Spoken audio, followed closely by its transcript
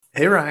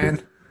Hey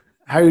Ryan,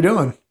 how you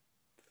doing?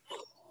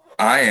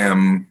 I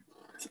am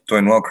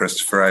doing well,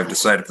 Christopher. I've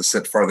decided to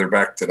sit farther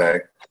back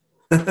today.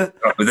 But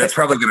that's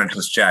probably going to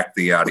just jack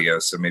the audio,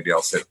 so maybe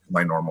I'll sit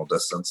my normal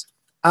distance.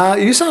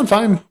 You sound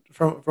fine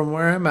from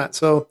where I'm at.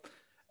 So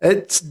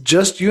it's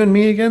just you and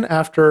me again.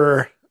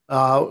 After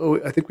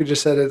I think we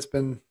just said it's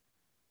been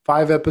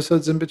 5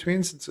 episodes in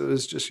between since it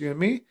was just you and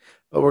me.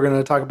 But we're going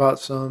to talk about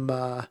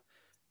some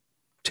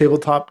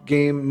tabletop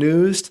game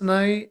news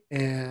tonight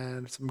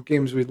and some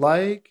games we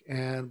like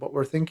and what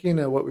we're thinking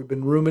and what we've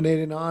been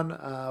ruminating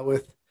on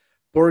with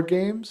board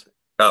games.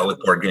 Oh, with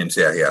board games,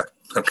 yeah, yeah.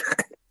 Okay.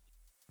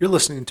 You're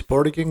listening to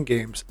Board Game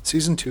Games,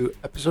 Season 2,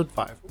 Episode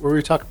 5, where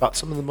we talk about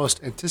some of the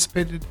most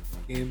anticipated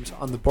games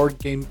on the Board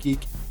Game Geek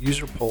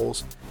user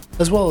polls,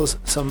 as well as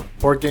some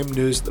board game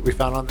news that we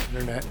found on the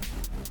internet,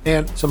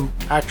 and some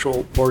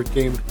actual board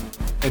game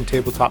and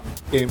tabletop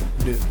game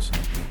news.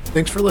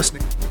 Thanks for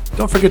listening.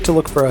 Don't forget to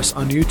look for us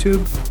on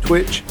YouTube,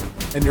 Twitch,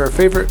 and your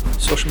favorite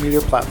social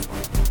media platform.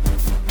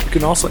 You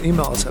can also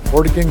email us at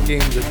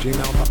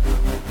boardgamegames@gmail.com.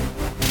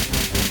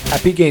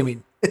 Happy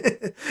gaming.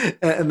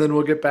 And then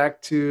we'll get back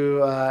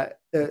to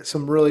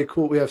some really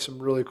cool. We have some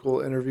really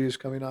cool interviews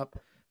coming up,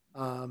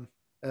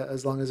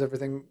 as long as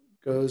everything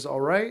goes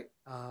all right.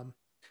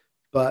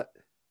 But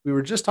we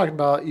were just talking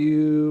about.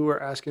 You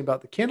were asking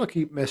about the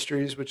Candlekeep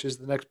Mysteries, which is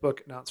the next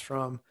book announced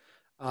from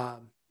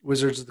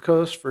Wizards of the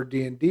Coast for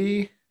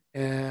D&D.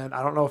 And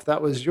I don't know if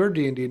that was your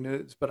D&D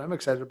news, but I'm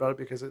excited about it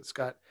because it's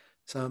got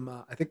some,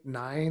 I think,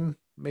 9,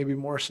 maybe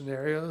more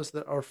scenarios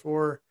that are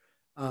for.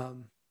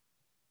 Um,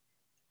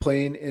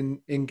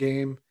 Playing in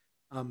game,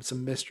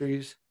 some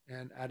mysteries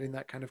and adding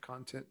that kind of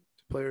content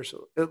to players.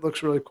 So it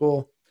looks really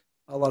cool.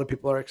 A lot of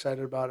people are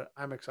excited about it.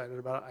 I'm excited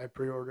about it. I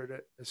pre-ordered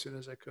it as soon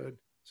as I could.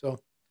 So,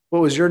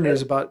 what was your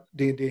news about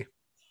D&D?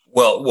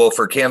 Well,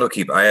 for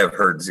Candlekeep, I have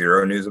heard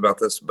zero news about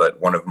this, but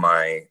one of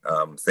my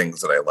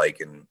things that I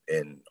like in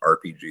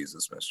RPGs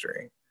is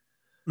mystery.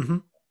 Mm-hmm.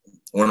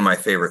 One of my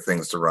favorite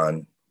things to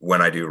run when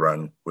I do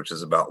run, which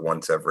is about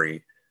once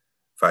every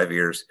 5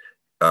 years,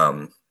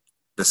 um,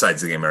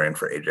 besides the game I ran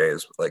for AJ,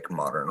 is like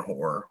modern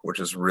horror, which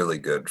is really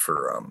good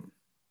for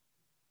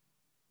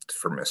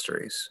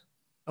mysteries.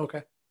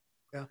 Okay.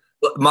 Yeah.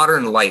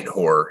 Modern light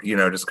horror,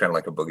 just kind of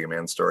like a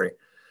boogeyman story.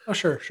 Oh,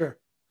 sure, sure.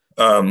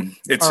 It's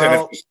and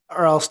R.L. it's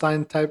R.L.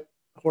 Stein type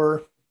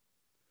horror.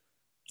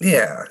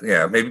 yeah,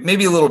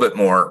 maybe a little bit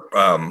more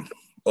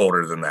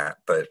older than that,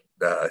 but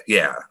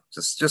yeah,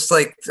 just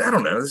like I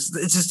don't know,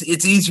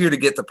 it's easier to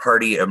get the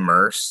party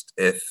immersed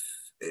if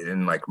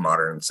in like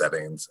modern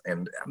settings,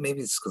 and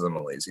maybe it's because I'm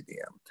a lazy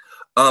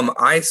DM.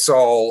 I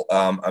saw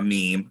a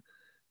meme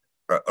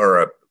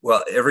or a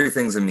well,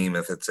 everything's a meme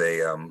if it's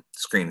a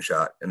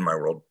screenshot in my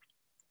world.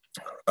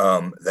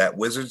 That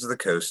Wizards of the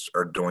Coast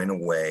are doing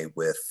away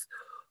with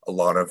a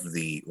lot of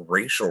the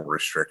racial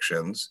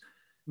restrictions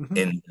Mm-hmm.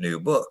 in new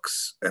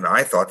books, and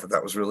I thought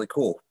that was really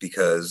cool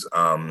because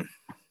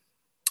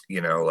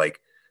like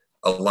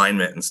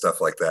alignment and stuff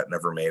like that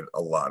never made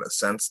a lot of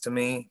sense to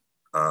me.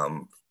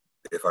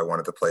 If I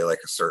wanted to play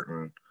like a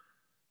certain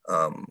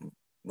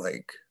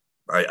like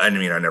I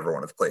mean I never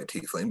wanted to play a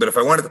tiefling, but if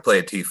I wanted to play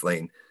a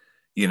tiefling,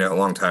 a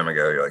long time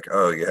ago, you're like,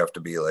 oh, you have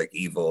to be like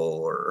evil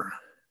or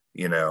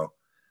you know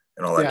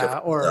and all that Yeah,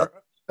 different stuff. or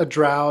a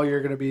drow,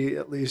 you're going to be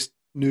at least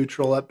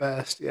neutral at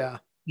best. Yeah.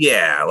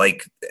 Yeah,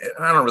 like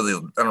I don't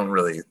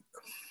really.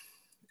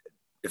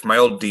 If my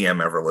old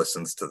DM ever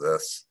listens to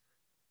this,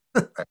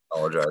 I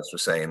apologize for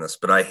saying this,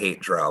 but I hate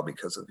Drow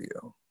because of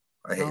you.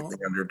 I hate Oh, the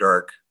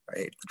Underdark. I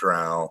hate the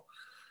Drow.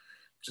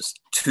 Just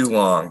too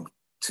long,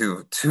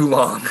 too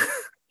long.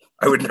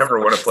 I would never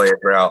want to play a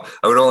Drow.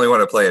 I would only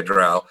want to play a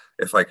Drow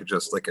if I could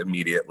just like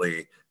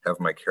immediately have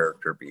my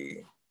character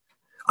be.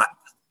 I,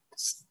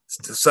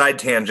 Side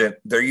tangent.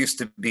 There used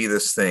to be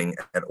this thing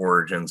at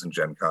Origins and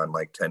Gen Con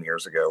like 10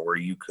 years ago where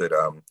you could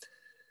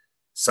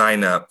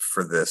sign up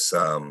for this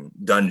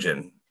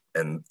dungeon,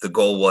 and the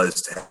goal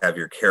was to have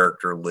your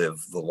character live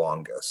the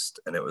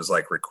longest, and it was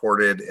like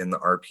recorded in the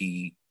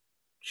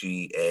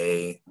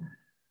RPGA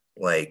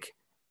like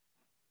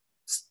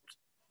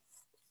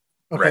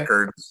okay.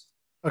 records,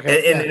 and,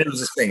 Okay. and Yeah. it was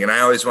this thing, and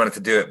I always wanted to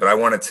do it, but I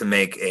wanted to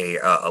make a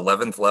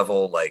 11th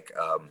level like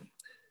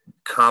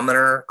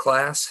commoner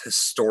class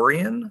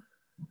historian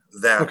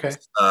that Okay.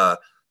 uh,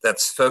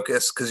 that's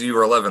focused because you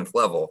were 11th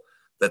level.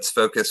 That's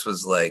focus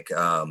was like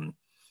the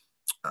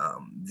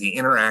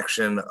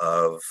interaction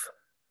of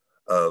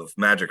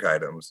magic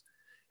items,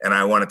 and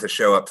I wanted to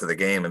show up to the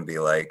game and be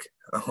like,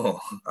 "Oh,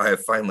 I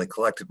have finally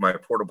collected my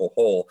portable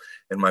hole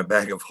in my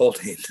bag of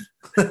holding.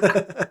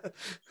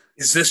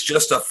 Is this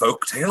just a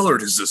folk tale, or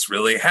does this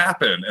really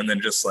happen?" And then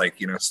just like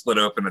split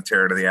open a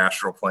tear to the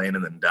astral plane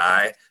and then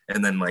die,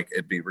 and then like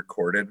it'd be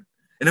recorded,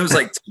 and it was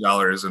like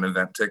 $2 an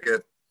event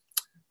ticket.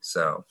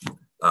 So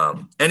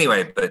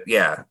anyway, but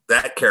yeah,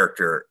 that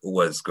character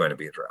was going to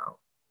be a drow.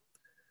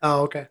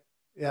 Oh, okay.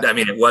 Yeah. I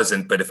mean, it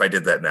wasn't, but if I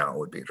did that now, it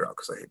would be a draw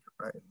because I hate it.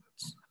 Right?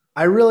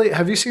 I really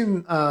have you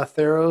seen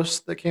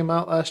Theros that came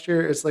out last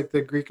year? It's like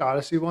the Greek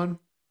Odyssey one,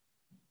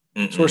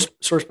 Mm-mm.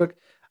 source book.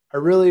 I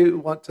really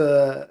want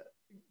to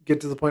get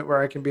to the point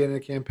where I can be in a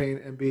campaign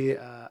and be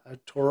a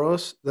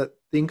Tauros that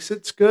thinks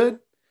it's good.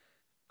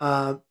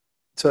 Um,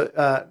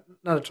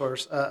 Not a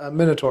Taurus, a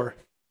Minotaur.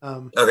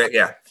 Um, Okay,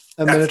 yeah.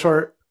 a That's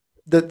Minotaur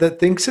that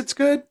thinks it's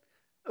good,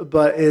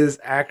 but is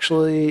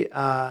actually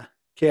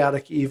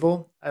chaotic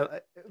evil.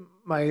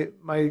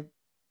 My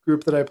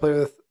group that I play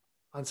with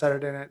on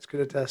Saturday nights could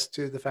attest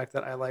to the fact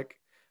that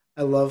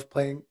I love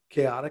playing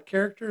chaotic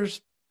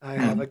characters. I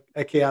have hmm.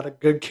 a chaotic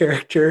good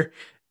character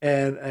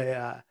and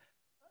a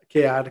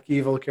chaotic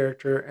evil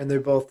character, and they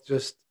both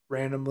just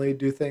randomly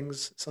do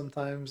things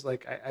sometimes.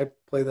 Like I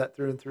play that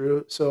through and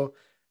through. So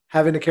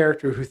having a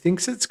character who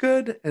thinks it's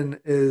good and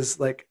is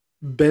like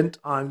bent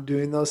on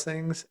doing those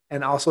things,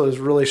 and also is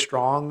really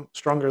strong,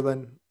 stronger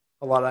than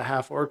a lot of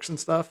half orcs and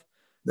stuff,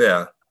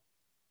 Yeah.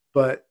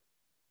 but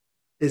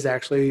is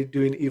actually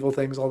doing evil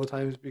things all the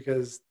times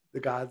because the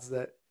gods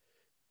that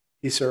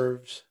he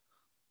serves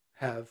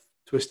have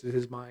twisted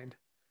his mind.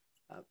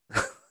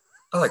 Uh,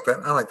 I like that.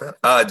 I like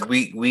that.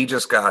 We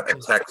just got a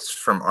text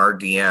from our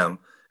DM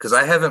because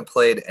I haven't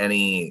played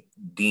any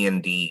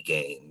D&D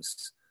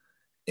games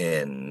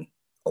in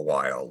a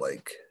while,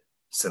 like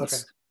okay.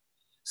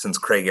 since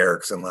Craig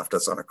Erickson left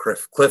us on a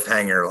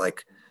cliffhanger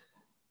like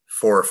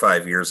 4 or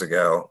 5 years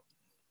ago,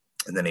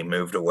 and then he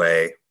moved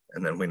away,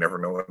 and then we never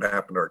know what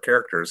happened to our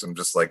characters. I'm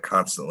just like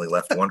constantly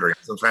left wondering.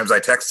 Sometimes I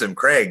text him,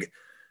 Craig,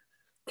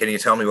 can you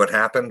tell me what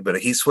happened? But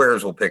he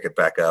swears we'll pick it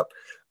back up.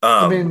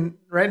 I Um, mean,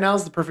 right now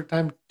is the perfect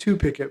time to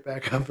pick it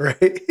back up,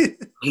 right?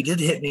 he did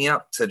hit me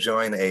up to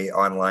join a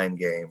online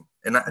game,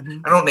 and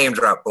Mhm. I don't name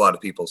drop a lot of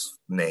people's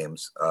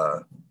names,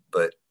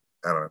 but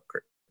I don't know,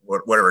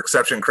 whatever.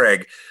 Exception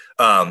Craig,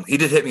 he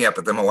did hit me up,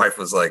 but then my wife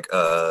was like,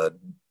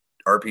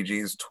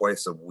 "RPGs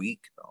twice a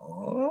week."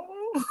 Oh,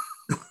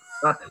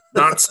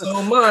 not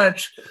so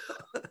much.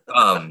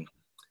 Um,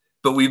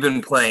 but we've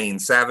been playing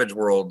Savage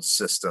Worlds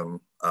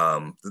system,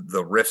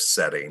 the Rift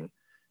setting,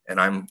 and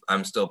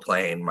I'm still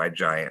playing my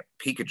giant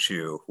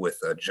Pikachu with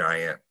a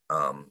giant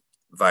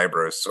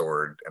vibro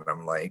sword, and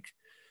I'm like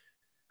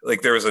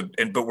there was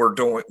but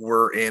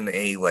we're in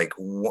a like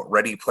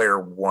Ready Player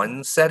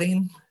One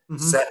setting Mhm.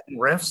 set in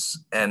Rifts,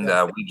 and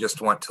Yeah. we just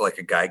went to like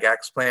a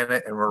Gygax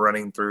planet, and we're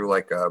running through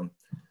like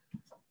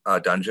a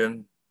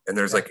dungeon, and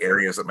there's Yeah. like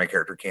areas that my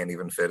character can't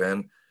even fit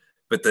in.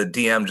 But the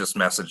DM just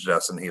messaged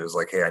us, and he was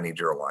like, "Hey, I need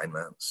your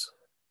alignments."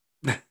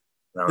 And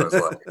I was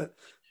like,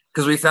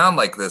 because we found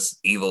like this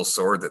evil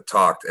sword that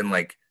talked, and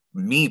like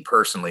me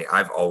personally,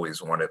 I've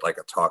always wanted like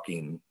a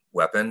talking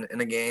weapon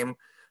in a game,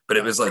 but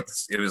Yeah.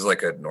 it was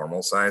like a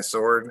normal size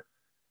sword.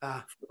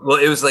 Ah. Well,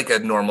 it was like a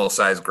normal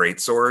size great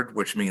sword,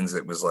 which means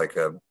it was like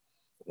a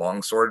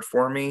long sword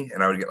for me,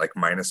 and I would get like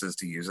minuses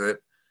to use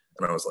it.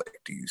 And I was like,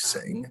 "Do you Ah.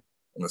 sing?"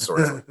 And the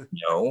sword's like,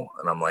 "No."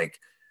 And I'm like,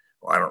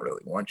 "Well, I don't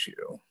really want you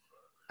to."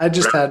 I But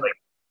just had,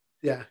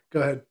 yeah, go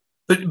ahead.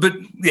 but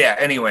yeah.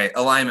 Anyway,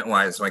 alignment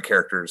wise, my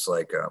character's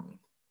like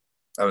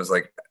I was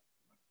like,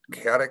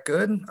 chaotic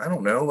good. I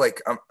don't know.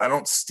 Like I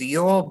don't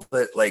steal,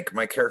 but like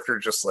my character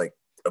just like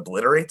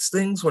obliterates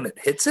things when it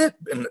hits it,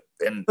 and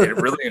it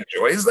really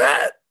enjoys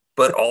that.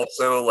 But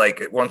also like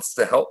it wants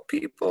to help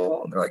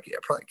people. And they're like, yeah,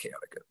 probably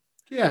chaotic good.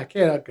 Yeah,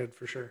 chaotic good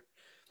for sure.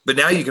 But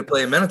now you could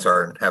play a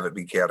Minotaur and have it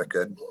be chaotic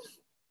good.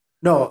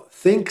 No,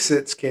 thinks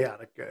it's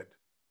chaotic good.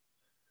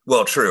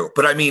 Well, true,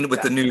 but I mean, Yeah.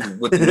 with the new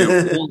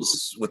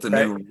rules, with the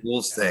Right? new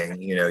rules Yeah.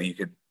 thing, you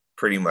could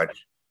pretty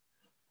much.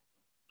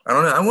 I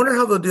don't know. I wonder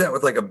how they'll do that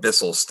with like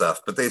abyssal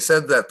stuff. But they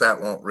said that that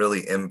won't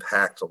really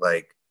impact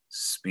like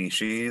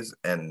species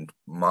and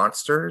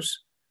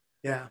monsters.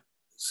 Yeah.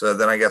 So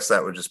then I guess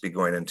that would just be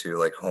going into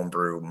like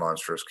homebrew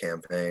monstrous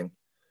campaign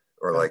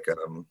or Yeah. like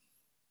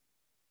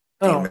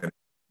Oh, demon.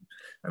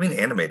 I mean,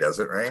 anime does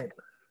it, right?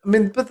 I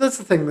mean, but that's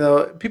the thing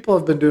though. People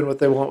have been doing what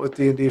they want with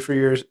D&D for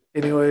years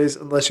anyways,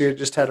 unless you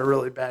just had a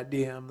really bad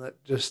DM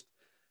that just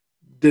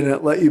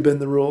didn't let you bend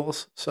the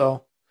rules.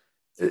 So,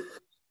 it,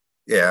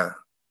 Yeah.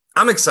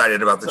 I'm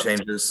excited about the so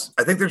changes.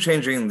 I think they're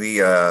changing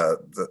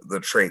the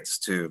traits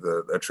to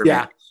the yeah.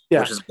 attributes, Yeah.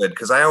 which is good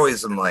because I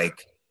always am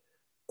like,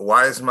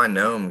 why is my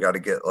gnome got to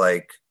get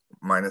like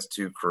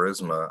 -2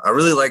 charisma? I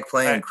really like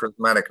playing Right.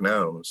 charismatic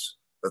gnomes.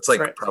 That's like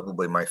Right.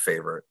 probably my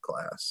favorite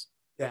class.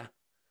 Yeah.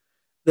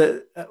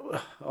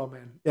 Oh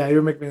man, yeah,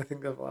 you're making me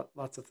think of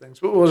lots of things,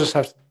 but we'll just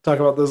have to talk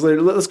about those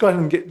later. Let's go ahead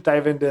and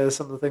dive into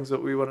some of the things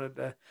that we wanted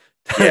to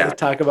Yeah,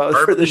 talk about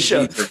for the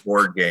show. RPGs are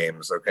board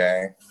games,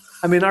 okay?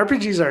 I mean,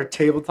 RPGs are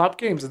tabletop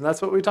games, and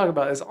that's what we talk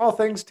about is all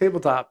things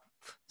tabletop.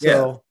 Yeah.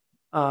 So,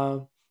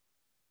 um,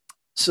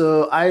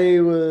 so I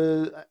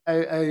was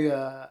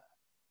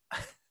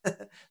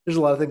there's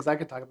a lot of things I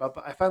could talk about,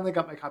 but I finally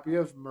got my copy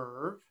of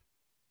Merv,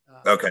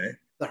 uh, Okay.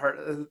 the Heart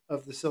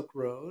of the Silk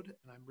Road,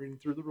 and I'm reading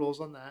through the rules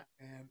on that,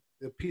 and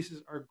the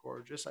pieces are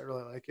gorgeous. I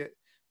really like it.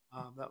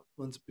 That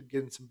one's been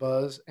getting some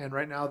buzz, and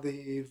right now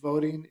the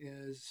voting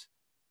is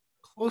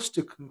close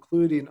to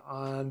concluding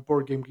on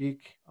Board Game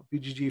Geek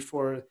BGG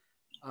for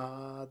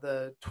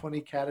the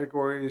 20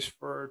 categories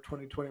for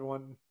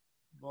 2021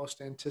 most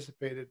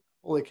anticipated.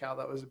 Holy cow,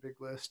 that was a big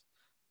list.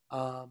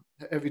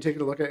 Have you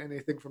taken a look at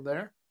anything from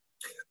there?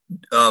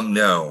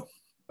 No.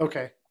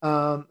 Okay.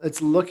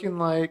 It's looking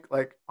like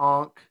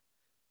Ankh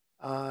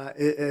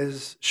it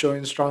is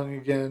showing strong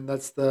again.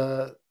 That's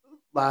the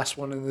last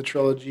one in the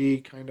trilogy,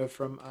 kind of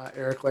from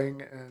Eric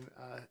Lang and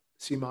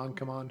Simon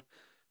Kaman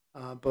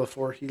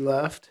before he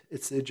left.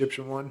 It's the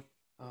Egyptian one.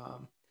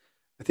 Um,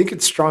 I think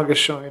its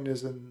strongest showing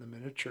is in the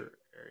miniature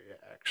area,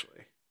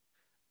 actually.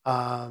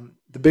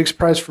 The big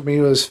surprise for me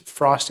was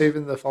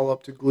Frosthaven, the follow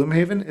up to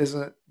Gloomhaven,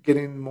 isn't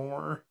getting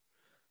more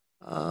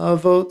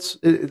votes.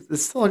 It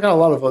still got a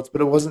lot of votes,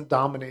 but it wasn't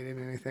dominating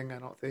anything, I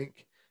don't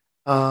think.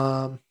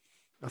 Um,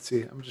 let's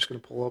see. I'm just going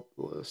to pull up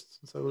the list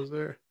since I was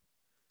there.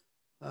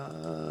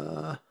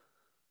 Uh,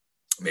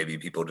 Maybe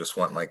people just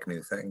want like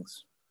new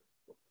things.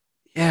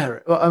 yeah.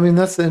 Well, I mean,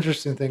 that's the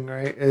interesting thing,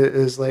 right?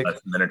 Is like Less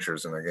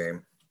miniatures in the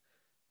game.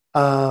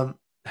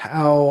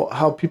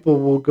 how people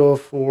will go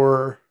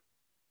for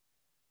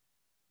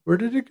where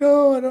did it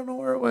go? I don't know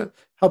where it went.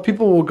 How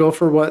people will go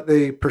for what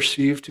they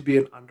perceive to be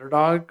an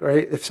underdog,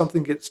 right? If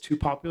something gets too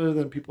popular,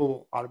 then people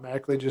will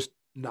automatically just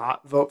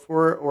not vote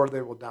for it, or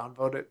they will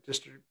downvote it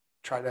just to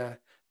try to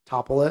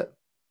topple it.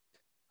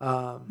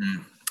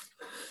 Um,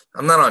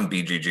 I'm not on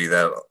BGG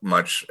that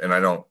much, and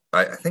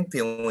I think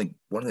the only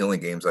one of the only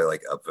games I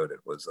like upvoted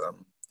was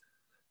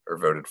or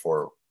voted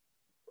for.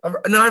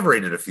 I've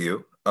rated a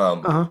few.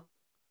 uh-huh.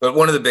 But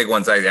one of the big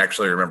ones I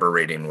actually remember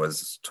rating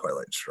was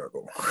Twilight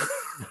Struggle.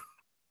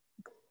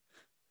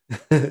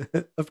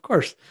 Of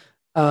course.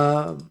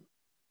 Um,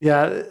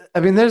 yeah, I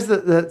mean, there's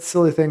that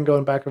silly thing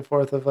going back and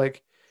forth of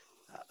like,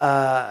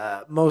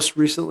 most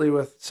recently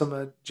with some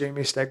of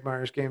Jamie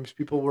Stegmaier's games,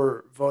 people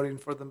were voting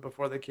for them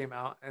before they came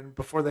out and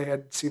before they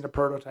had seen a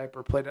prototype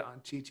or played it on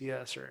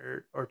TTS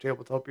or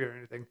Tabletopia or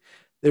anything.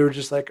 They were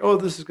just like, "Oh,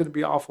 this is going to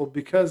be awful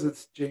because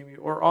it's Jamie,"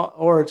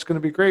 or it's going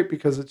to be great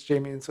because it's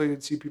Jamie. And so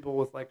you'd see people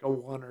with like a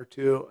 1 or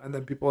 2, and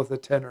then people with a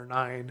 10 or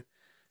 9.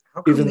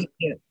 How come Even they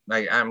can't?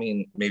 Like, I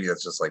mean, maybe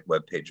that's just like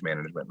web page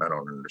management, and I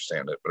don't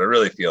understand it. But I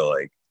really feel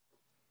like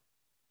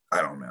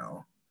I don't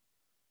know,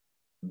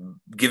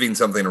 giving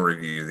something a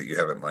review that you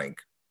haven't like.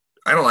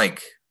 I don't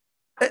like.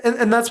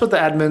 and that's what the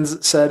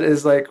admins said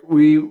is like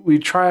we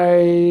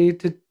try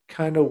to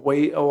kind of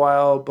wait a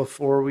while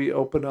before we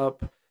open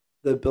up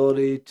the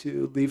ability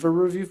to leave a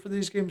review for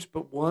these games,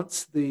 but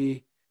once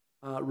the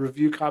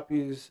review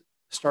copies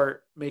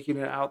start making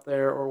it out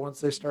there, or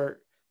once they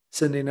start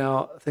sending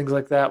out things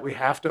like that, we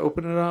have to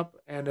open it up.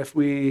 And if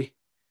we,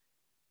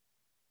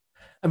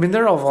 I mean,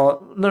 they're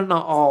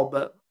not all,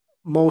 but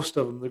most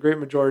of them, the great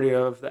majority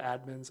of the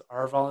admins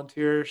are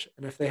volunteers.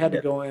 And if they had to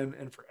Yeah. go in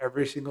and for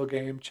every single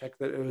game check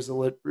that it was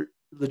a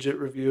legit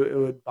review, it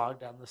would bog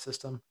down the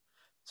system.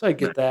 So I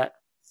get that.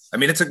 I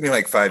mean, it took me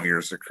like 5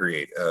 years to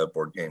create a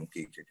Board Game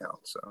Geek account.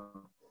 So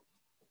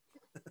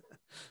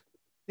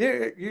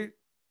Yeah,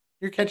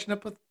 you're catching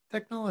up with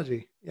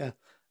technology. Yeah.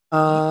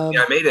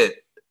 yeah, I made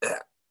it.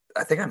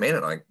 I think I made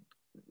it like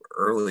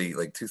early,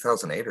 like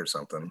 2008 or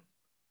something.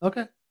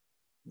 Okay.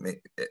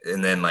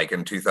 And then like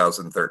in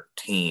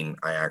 2013,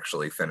 I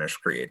actually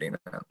finished creating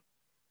it.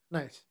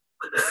 Nice.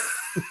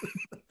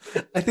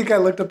 I think I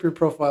looked up your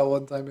profile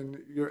one time,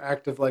 and you're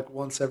active like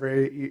once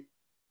every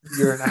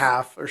year and a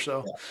half or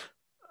so. Yeah.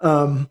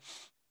 Um,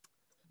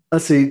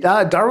 let's see.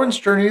 Darwin's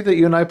Journey that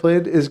you and I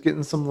played is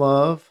getting some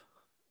love.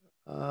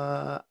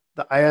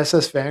 The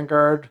ISS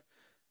Vanguard,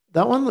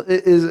 that one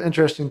is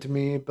interesting to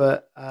me,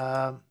 but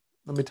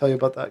let me tell you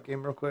about that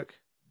game real quick.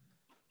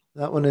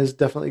 That one is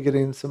definitely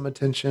getting some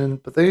attention,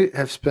 but they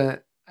have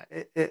spent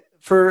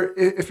for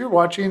if you're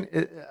watching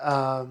it,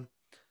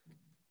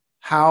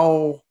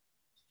 how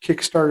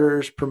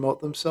Kickstarters promote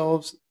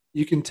themselves,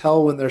 you can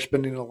tell when they're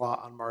spending a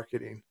lot on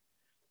marketing.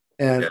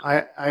 And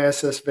Yeah.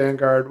 ISS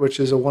Vanguard, which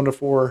is a 1 to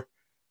 4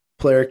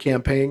 player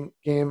campaign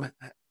game,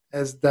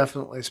 has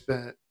definitely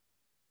spent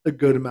a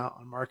good amount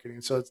on marketing.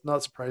 So it's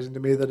not surprising to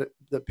me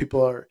that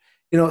people are,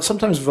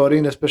 sometimes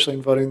voting, especially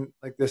in voting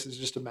like this, is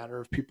just a matter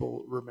of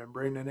people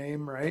remembering a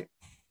name, right?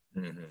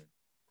 Mm-hmm.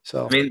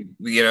 So I mean,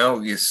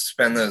 you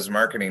spend those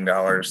marketing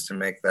dollars to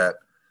make that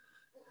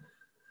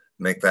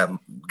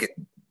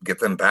get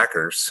them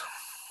backers.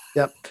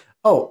 yep.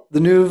 Oh, the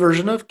new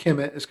version of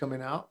Kemet is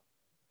coming out.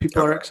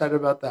 People are Okay. excited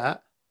about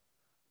that.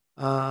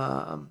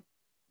 Um,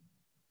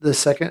 the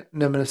second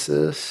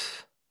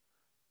Nemesis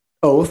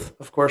Oath,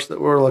 of course, that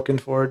we're looking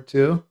forward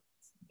to.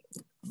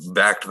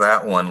 Backed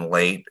that one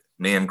late.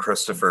 Me and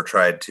Christopher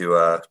tried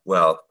to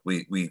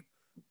we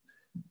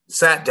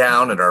sat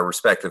down at our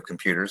respective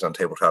computers on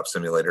Tabletop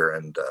Simulator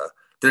and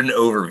did an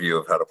overview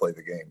of how to play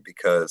the game,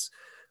 because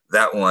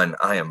that one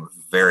I am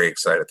very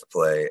excited to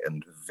play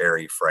and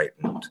very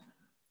frightened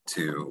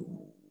to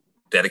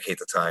dedicate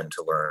the time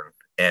to learn.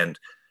 And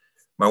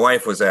my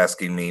wife was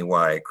asking me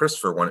why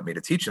Christopher wanted me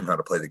to teach him how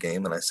to play the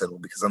game, and I said, well,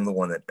 because I'm the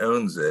one that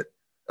owns it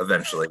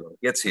eventually when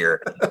it gets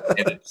here.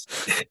 And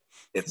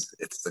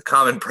it's the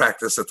common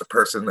practice that the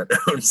person that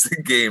owns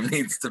the game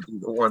needs to be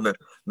the one that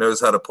knows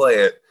how to play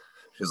it.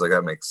 She's like,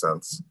 that makes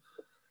sense.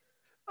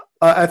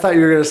 I thought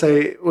you were going to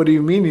say, "What do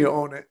you mean you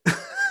own it?"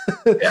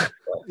 Yeah.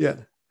 Yeah.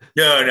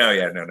 No.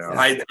 Yeah.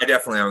 I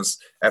definitely, I was,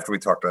 after we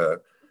talked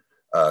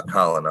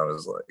Colin, I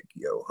was like,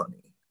 "Yo,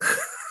 honey,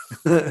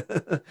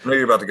 I know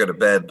you're about to go to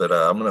bed, but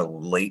I'm gonna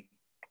late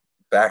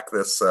back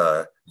this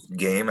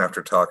game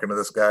after talking to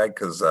this guy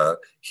because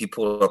he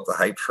pulled up the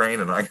hype train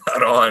and I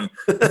got on.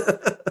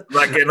 I'm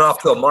not getting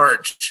off till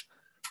March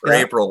or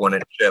Yeah. April when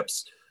it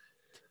ships."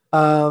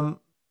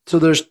 So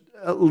there's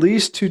at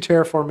least two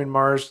Terraforming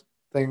Mars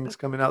things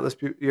coming out this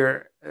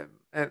year,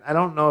 and I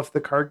don't know if the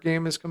card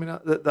game is coming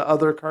out. The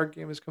other card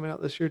game is coming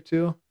out this year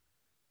too.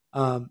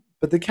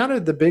 But they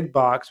counted the big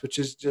box, which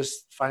is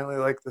just finally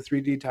like the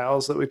 3D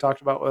tiles that we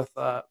talked about with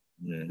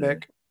Mhm.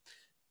 Mick,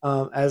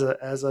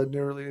 as a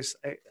new release.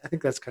 I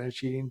think that's kind of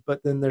cheating.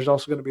 But then there's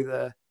also going to be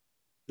the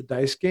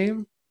dice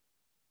game,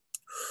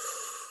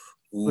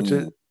 which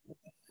is Ooh,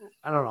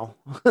 I don't know.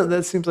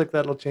 That seems like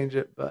that'll change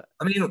it, but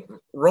I mean,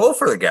 Roll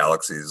for the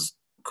Galaxy is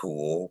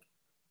cool.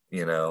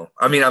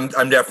 I mean,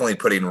 I'm definitely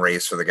putting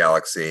Race for the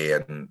Galaxy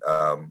and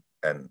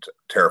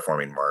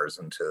Terraforming Mars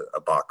into a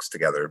box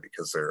together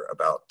because they're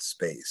about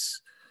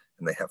space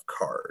and they have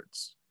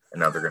cards. And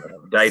now they're going to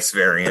have dice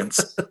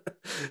variants.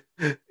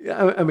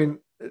 yeah, I mean,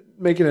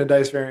 making a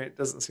dice variant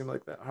doesn't seem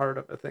like that hard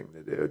of a thing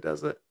to do,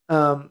 does it?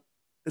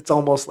 It's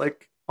almost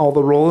like all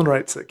the roll and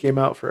writes that came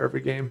out for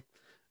every game.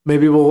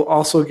 Maybe we'll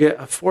also get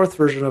a fourth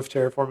version of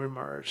Terraforming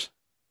Mars,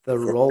 the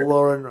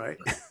roll and write.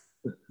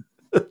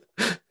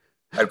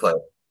 I'd play.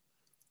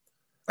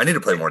 I need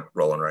to play more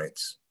roll and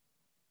writes.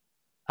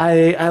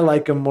 I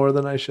like them more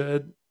than I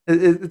should.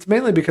 It's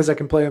mainly because I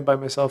can play them by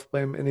myself,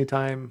 play them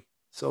anytime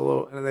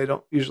solo, and they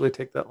don't usually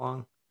take that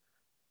long.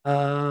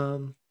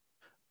 Um,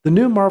 the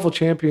new Marvel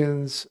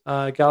Champions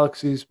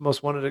Galaxy's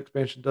Most Wanted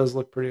expansion does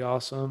look pretty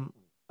awesome.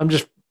 I'm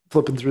just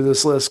flipping through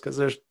this list because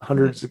there's Mhm.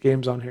 hundreds of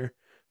games on here.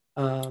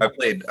 I Um,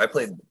 played. I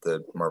played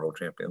the Marvel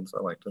Champions. I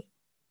liked it.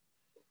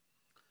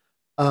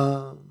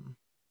 um,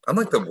 I'm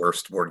like the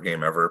worst board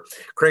game ever.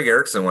 Craig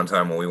Erickson, one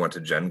time when we went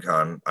to Gen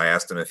Con, I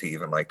asked him if he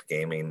even liked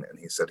gaming, and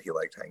he said he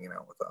liked hanging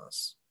out with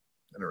us.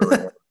 And it really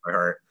warmed my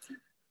heart.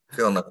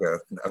 Feeling like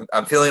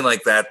I'm feeling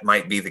like that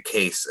might be the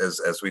case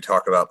as we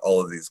talk about all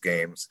of these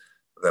games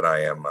that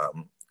I am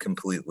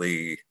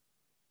completely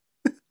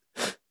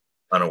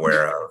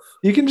unaware of.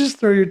 you can just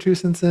throw your 2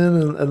 cents in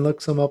and look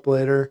some up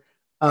later.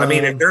 I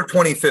mean, if Um, they're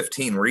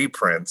 2015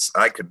 reprints,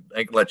 I could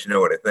let you know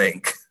what I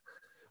think.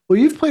 well,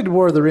 you've played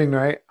War of the Ring,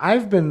 right?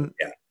 Yeah.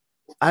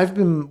 I've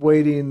been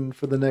waiting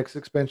for the next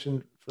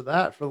expansion for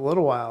that for a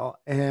little while,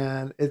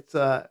 and it's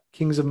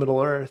Kings of Middle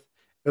Earth.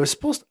 It was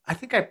supposed to, I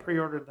think I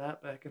pre-ordered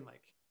that back in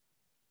like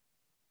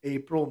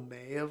April,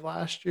 May of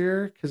last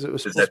year because it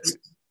was Is supposed that to be.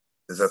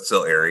 is that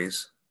still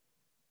Aries?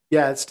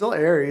 Yeah, it's still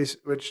Ares,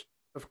 which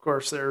of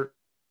course they're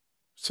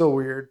so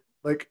weird.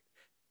 Like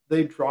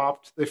they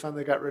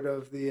finally got rid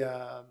of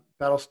the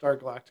Battlestar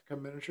Galactica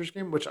miniatures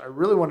game, which I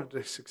really wanted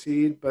to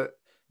succeed, but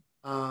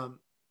um,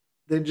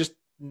 they just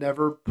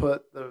never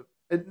put the.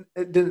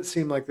 It didn't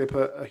seem like they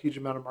put a huge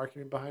amount of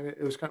marketing behind it.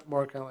 It was kind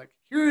of like,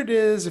 here it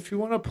is if you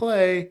want to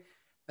play,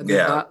 and then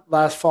Yeah.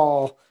 last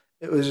fall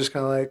it was just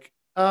kind of like,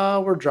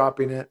 we're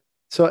dropping it.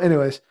 So,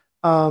 anyways,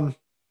 um,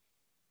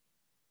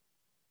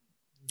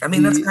 I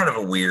mean, that's the kind of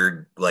a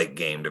weird like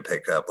game to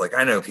pick up. Like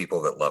I know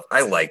people that love.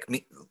 I like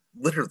me.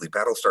 Literally,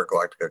 Battlestar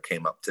Galactica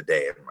came up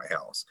today in my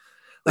house.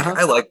 Like uh-huh.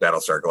 I like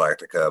Battlestar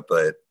Galactica,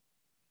 but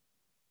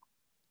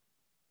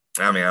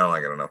I mean, I don't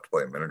like it enough to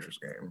play a miniatures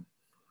game.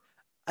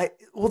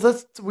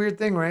 That's the weird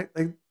thing, right?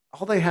 Like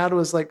all they had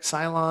was like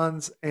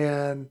Cylons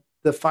and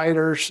the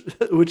fighters,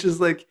 which is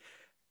like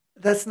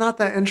that's not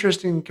that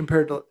interesting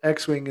compared to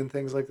X-wing and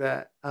things like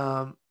that.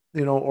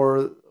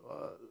 Or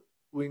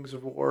Wings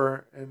of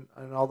War and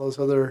all those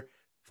other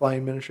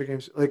flying miniature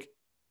games. Like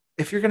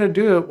if you're gonna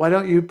do it, why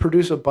don't you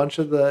produce a bunch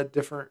of the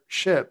different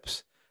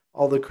ships,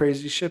 all the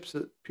crazy ships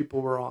that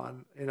people were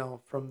on,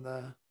 from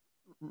the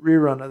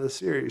rerun of the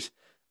series.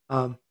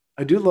 I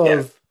do Yeah.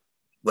 love.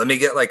 Let me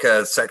get like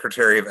a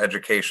Secretary of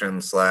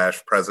Education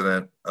slash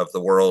President of the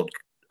World,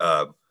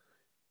 uh,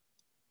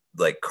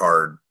 like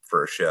card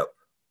for a ship.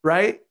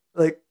 Right?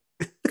 Like,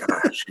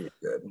 Gosh, she's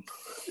good.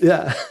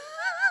 yeah.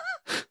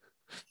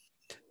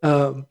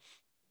 um,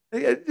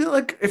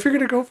 like if you're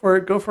gonna go for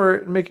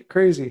it and make it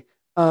crazy.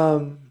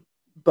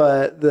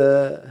 But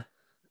the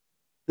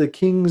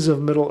Kings of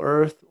Middle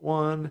Earth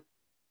one,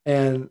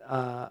 and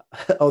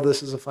oh,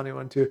 this is a funny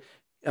one too.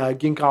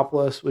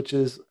 Ginkopolis, which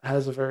is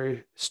has a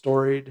very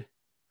storied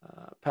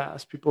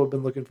past. People have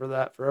been looking for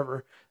that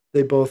forever.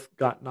 They both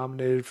got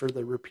nominated for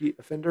the repeat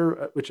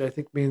offender, which I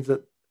think means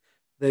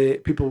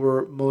that people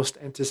were most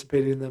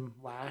anticipating them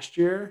last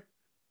year,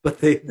 but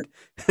they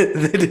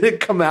they didn't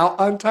come out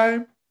on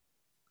time.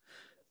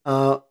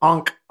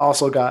 Ankh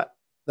also got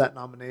that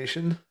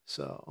nomination.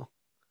 So,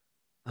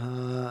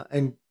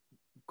 and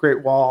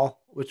Great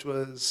Wall, which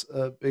was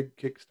a big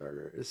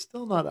Kickstarter, is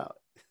still not out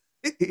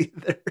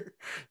either.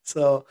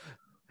 So,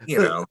 We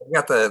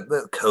got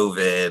the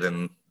COVID,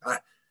 and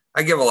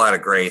I give a lot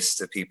of grace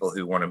to people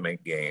who want to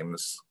make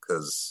games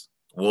because,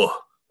 whoa,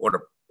 what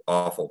an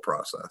awful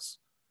process.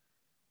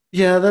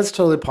 yeah, that's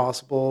totally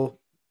possible.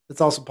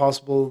 It's also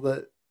possible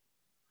that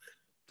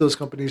those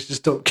companies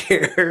just don't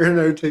care and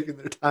are taking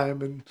their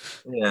time, and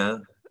Yeah.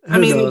 I who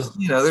mean, knows?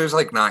 there's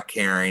like not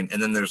caring, and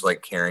then there's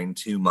like caring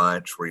too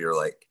much, where you're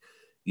like,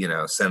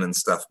 sending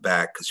stuff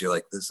back because you're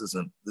like, this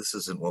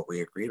isn't what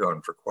we agreed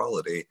on for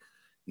quality,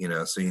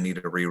 so you need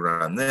to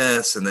rerun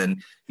this, and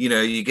then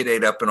you get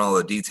ate up in all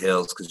the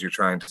details because you're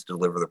trying to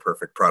deliver the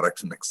perfect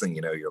product, and next thing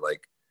you know, you're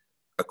like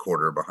a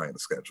quarter behind the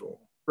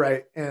schedule.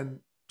 Right, and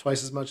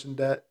twice as much in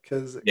debt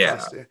because it Yeah.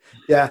 costs you.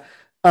 Yeah.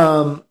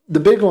 The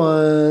big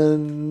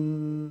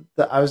one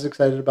that I was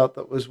excited about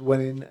that was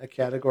winning a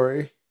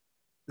category.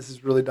 This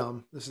is really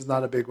dumb. This is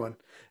not a big one.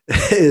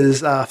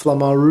 Is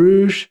Flamand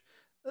Rouge,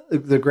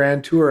 the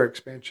Grand Tour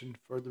expansion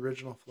for the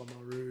original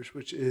Flamand Rouge,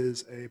 which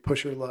is a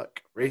push your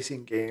luck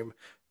racing game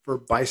for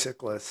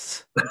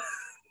bicyclists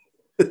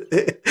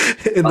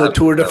in I'll the have,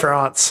 Tour de to,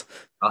 France.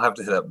 I'll have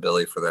to hit up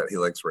Billy for that. He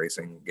likes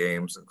racing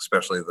games,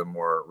 especially the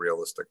more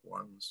realistic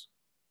ones.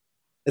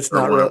 It's Or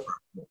not real.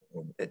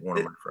 one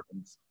of my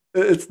friends.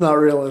 It's not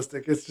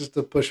realistic. It's just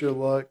a push your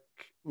luck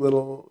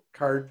little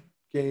card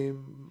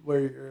game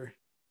where you're in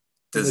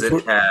Does the it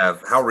tour.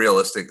 have how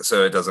realistic?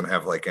 So it doesn't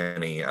have like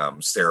any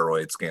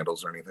steroid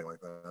scandals or anything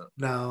like that.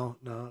 No,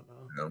 no,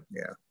 no. No,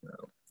 yeah, no.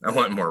 I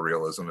want more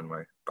realism in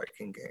my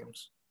biking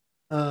games.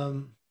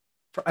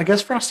 I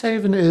guess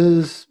Frosthaven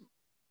is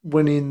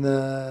winning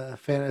the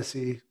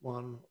fantasy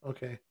one.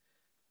 Okay,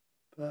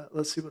 but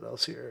let's see what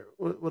else here.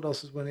 What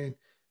else is winning?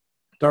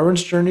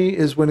 Darwin's Journey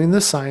is winning the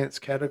science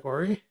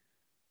category.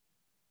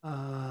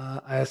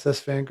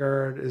 ISS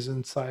Vanguard is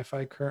in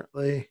sci-fi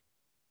currently.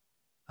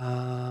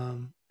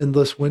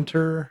 Endless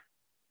Winter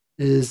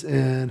is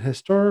in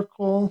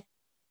historical,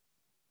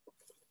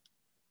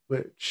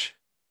 which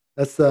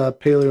that's the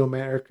Paleo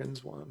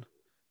Americans one.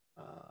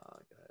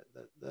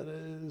 That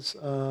is.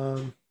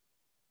 I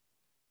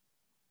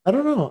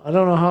don't know. I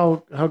don't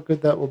know how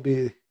good that will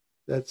be.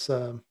 That's.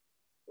 I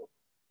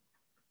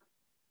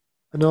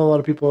know a lot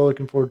of people are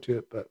looking forward to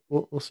it, but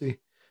we'll see.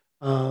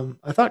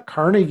 I thought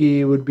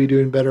Carnegie would be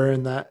doing better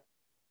in that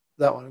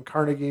one.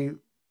 Carnegie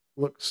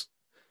looks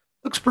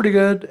pretty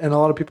good, and a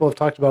lot of people have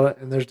talked about it.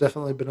 And there's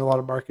definitely been a lot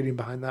of marketing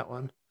behind that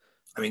one.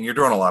 I mean, you're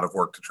doing a lot of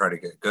work to try to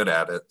get good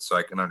at it, so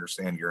I can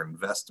understand your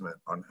investment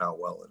on how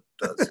well it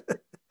does.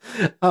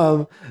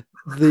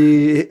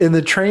 The in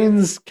the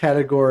trains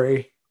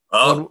category,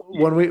 Oh,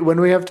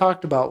 when we have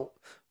talked about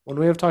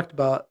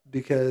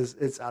because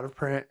it's out of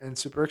print and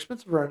super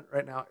expensive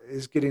right now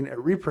is getting a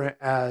reprint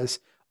as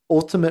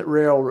Ultimate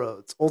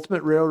Railroads.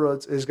 Ultimate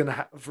Railroads is going to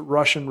have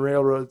Russian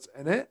railroads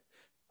in it.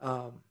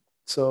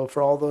 So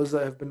for all those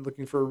that have been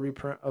looking for a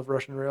reprint of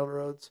Russian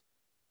railroads,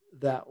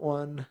 that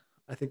one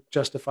I think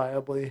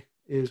justifiably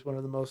is one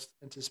of the most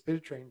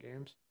anticipated train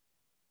games.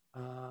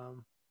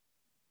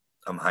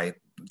 I'm hyped,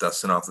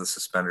 dusting off the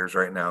suspenders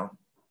right now.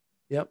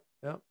 Yep.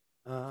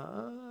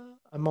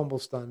 I'm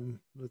almost done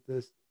with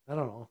this. I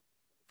don't know.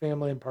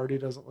 Family and Party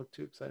doesn't look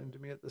too exciting to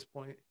me at this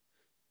point.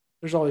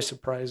 There's always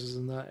surprises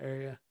in that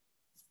area.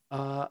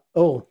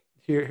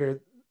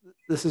 Here.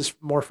 This is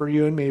more for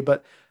you and me,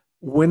 but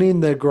winning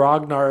the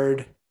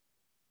Grognard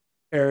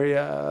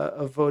area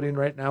of voting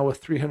right now with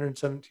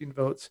 317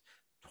 votes.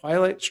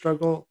 Twilight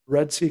Struggle,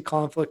 Red Sea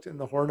Conflict, and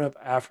the Horn of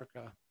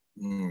Africa.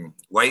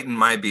 Whiten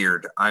My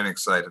Beard. I'm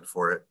excited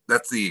for it.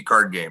 That's the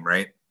card game,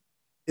 right?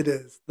 It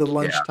is the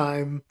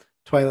lunchtime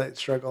Twilight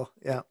Struggle.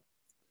 Yeah.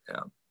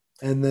 Yeah.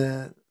 And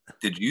then,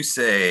 did you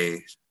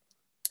say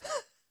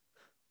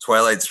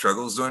Twilight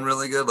Struggle's doing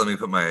really good? Let me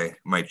put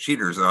my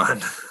cheaters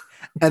on.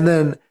 And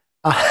then,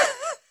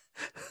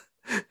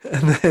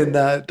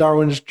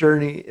 Darwin's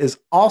Journey is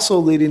also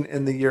leading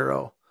in the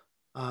Euro,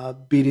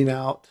 beating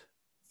out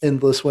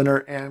Endless Winter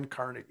and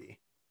Carnegie.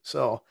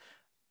 So,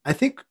 I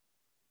think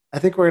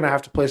we're gonna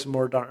have to play some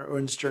more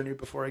Darwin's Journey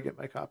before I get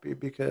my copy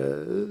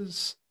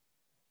because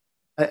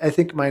I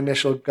think my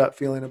initial gut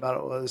feeling about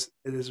it was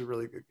it is a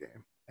really good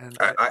game, and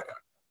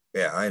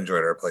I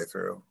enjoyed our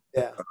playthrough.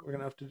 Yeah, we're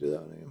gonna have to do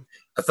that one.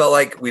 I felt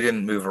like we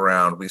didn't move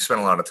around. We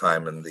spent a lot of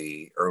time in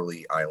the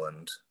early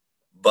island,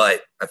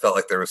 but I felt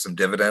like there was some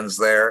dividends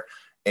there.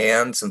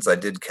 And since I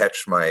did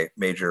catch my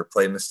major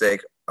play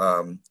mistake,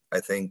 I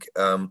think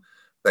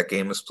that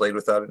game was played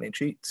without any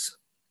cheats.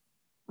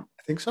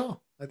 I think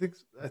so. I think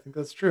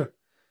that's true.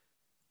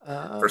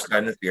 First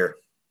time this year.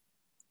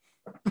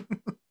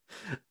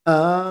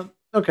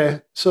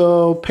 Okay,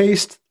 so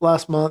Paste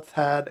last month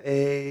had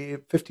a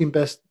 15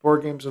 best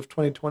board games of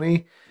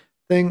 2020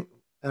 thing,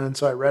 and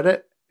so I read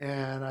it,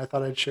 and I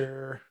thought I'd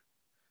share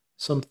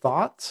some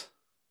thoughts,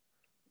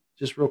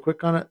 just real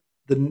quick on it.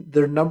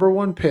 Their number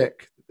one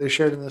pick they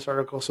shared in this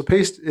article. So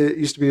Paste, it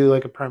used to be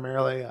like a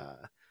primarily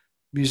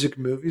music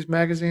and movies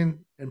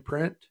magazine in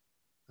print,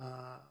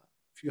 a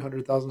few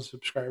 100,000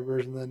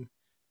 subscribers, and then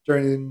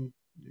during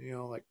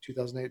like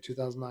 2008,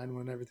 2009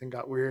 when everything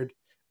got weird,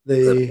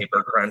 the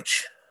paper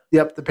crunch.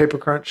 Yep, the paper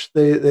crunch.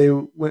 They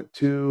went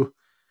to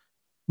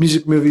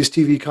music, movies,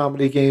 TV,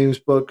 comedy, games,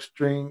 books,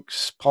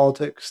 drinks,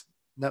 politics,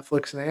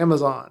 Netflix, and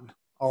Amazon.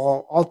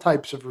 All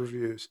types of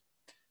reviews.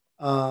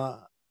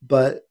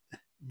 But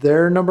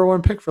their number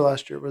one pick for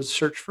last year was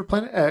Search for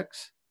Planet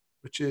X,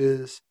 which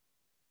is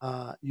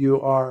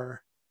You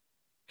are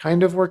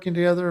kind of working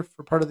together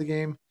for part of the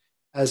game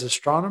as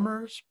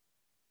astronomers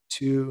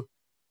to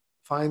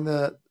find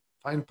the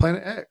find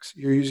Planet X.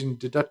 You're using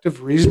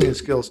deductive reasoning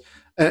skills,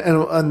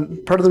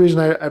 and part of the reason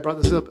I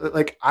brought this up,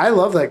 like I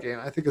love that game.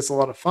 I think it's a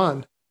lot of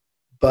fun,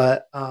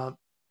 but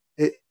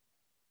it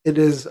it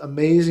is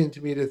amazing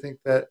to me to think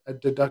that a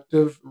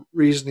deductive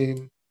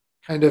reasoning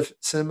kind of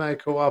semi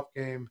co-op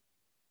game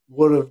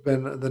would have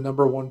been the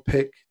number one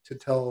pick to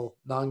tell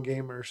non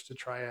gamers to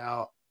try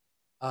out.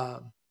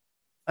 Um,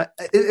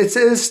 it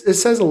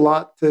says a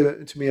lot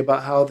to me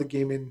about how the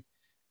gaming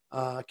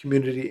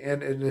community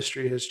and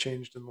industry has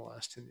changed in the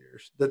last 10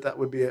 years. That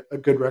would be a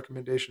good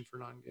recommendation for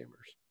non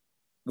gamers.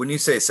 When you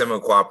say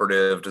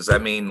semi-cooperative, does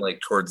that mean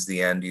like towards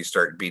the end you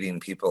start beating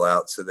people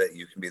out so that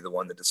you can be the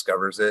one that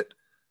discovers it?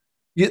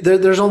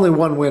 There's only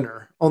one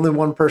winner. Only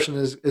one person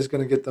is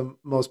going to get the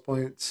most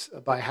points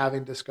by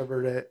having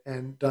discovered it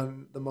and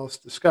done the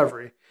most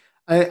discovery.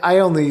 I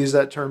only use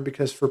that term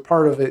because for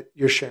part of it,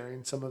 you're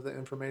sharing some of the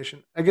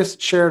information. I guess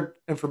shared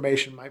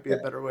information might be a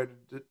better way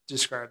to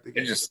describe the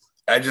game.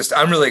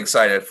 I'm really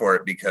excited for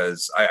it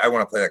because I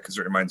want to play that because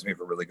it reminds me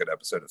of a really good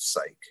episode of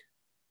Psych.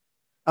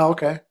 Oh,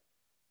 okay.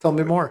 Tell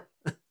me more.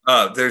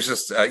 There's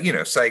just,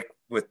 Psych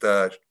with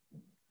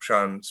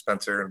Sean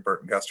Spencer and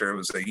Burton Guster. It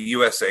was a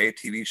USA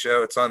TV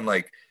show. It's on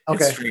it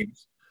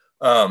streams.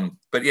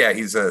 But yeah,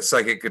 he's a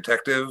psychic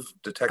detective.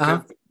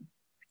 Uh-huh.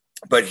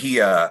 But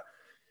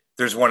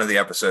there's one of the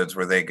episodes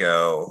where they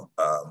go,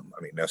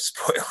 no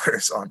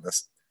spoilers on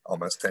this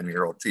almost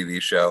 10-year-old TV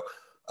show.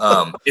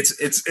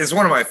 It's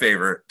one of my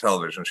favorite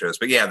television shows.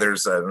 But yeah,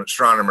 there's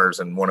astronomers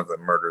and one of them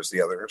murders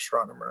the other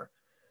astronomer.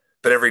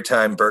 But every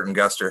time Burton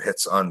Guster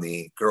hits on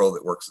the girl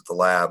that works at the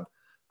lab,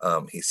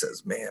 he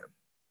says, "Man,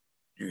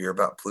 you hear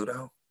about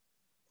Pluto?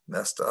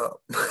 Messed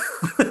up."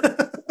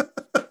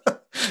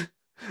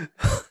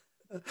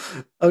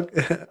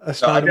 Okay.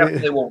 So I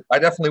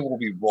definitely will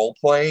be role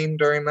playing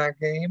during that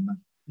game.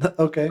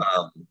 Okay.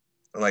 I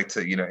like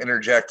to,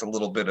 interject a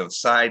little bit of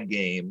side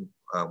game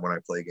when I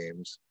play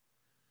games.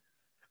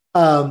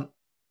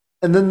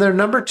 And then their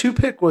number 2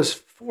 pick was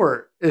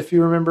Fort. If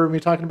you remember me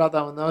talking about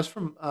that one, that was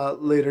from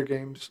later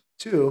games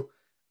too.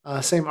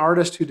 Same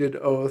artist who did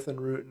Oath and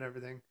Root and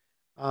everything.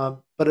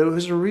 But it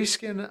was a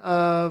reskin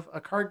of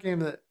a card game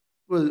that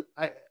was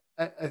I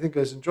think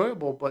was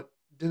enjoyable, but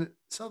didn't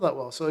sell that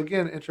well. So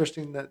again,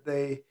 interesting that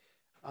they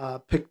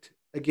picked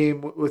a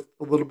game with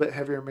a little bit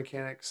heavier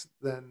mechanics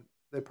than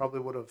they probably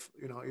would have,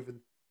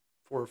 even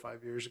 4 or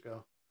 5 years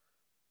ago.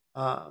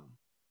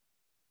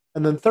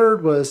 And then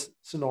third was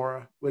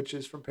Sonora, which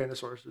is from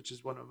Pandasaurus, which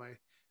is one of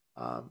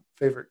my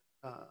favorite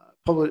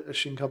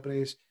publishing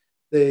companies.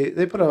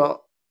 They put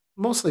out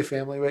mostly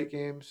family weight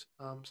games,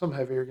 some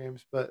heavier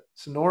games, but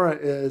Sonora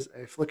is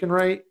a flick and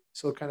write,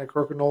 so kind of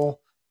crokinole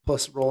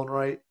plus roll and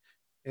write,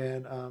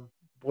 and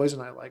boys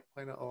and I like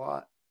playing it a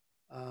lot.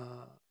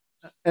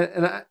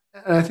 And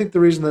I think the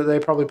reason that they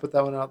probably put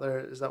that one out there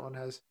is that one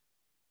has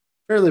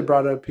fairly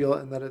broad appeal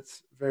and that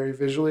it's very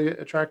visually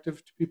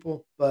attractive to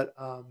people, but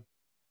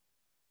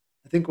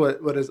I think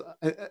what is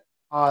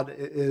odd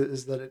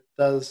is that it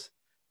does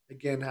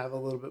again have a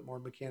little bit more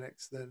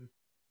mechanics than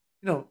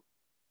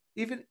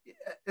even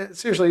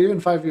seriously, even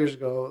 5 years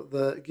ago,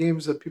 the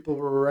games that people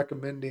were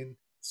recommending.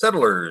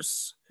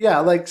 Settlers. Yeah,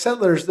 like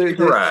Settlers.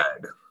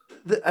 Ride.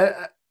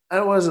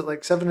 I was it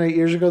like 7 or 8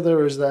 years ago. There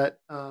was that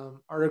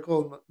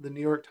article in the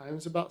New York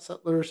Times about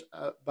Settlers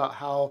about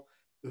how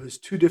it was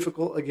too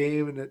difficult a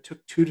game and it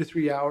took 2 to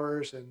 3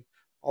 hours and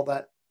all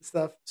that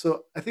stuff.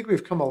 So I think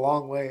we've come a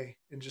long way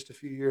in just a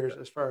few years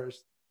as far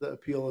as the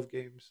appeal of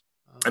games.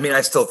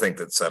 I still think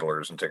that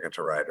Settlers and Ticket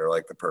to Ride are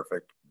like the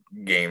perfect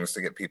games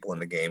to get people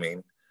into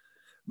gaming.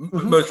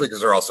 Mm-hmm. Mostly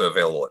because they're also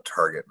available at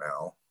Target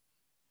now.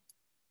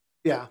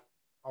 Yeah.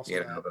 Also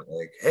but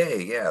like,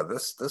 hey, yeah,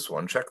 this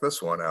one, check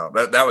this one out.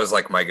 That was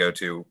like my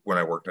go-to when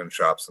I worked in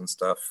shops and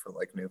stuff for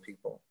like new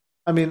people.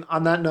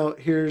 On that note,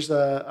 here's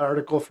an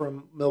article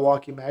from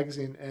Milwaukee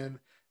Magazine, and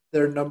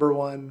their number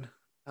one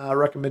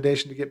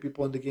recommendation to get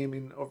people into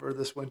gaming over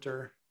this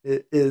winter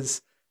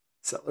is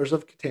Settlers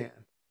of Catan.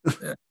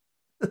 Yeah.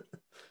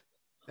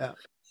 Yeah.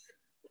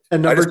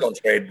 And I just don't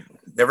trade.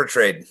 Never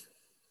trade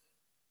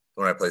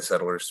when I play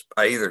Settlers.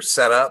 I either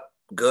set up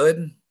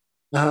good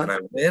and I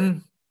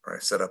win, or I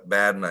set up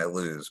bad and I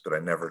lose, but I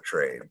never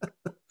trade.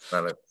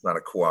 It's not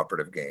a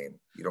cooperative game.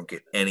 You don't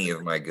get any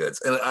of my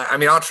goods. And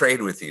I'll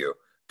trade with you,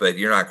 but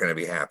you're not going to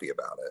be happy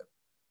about it.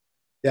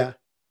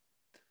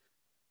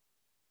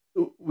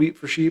 Yeah. Wheat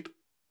for sheep?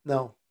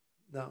 No.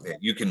 Yeah,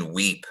 you can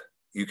weep.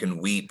 You can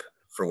weep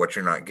for what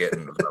you're not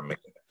getting from me.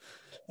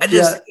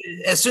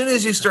 As soon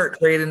as you start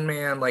trading,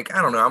 man, like,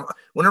 I don't know.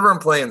 Whenever I'm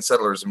playing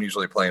Settlers, I'm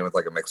usually playing with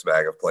like a mixed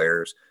bag of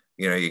players.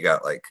 You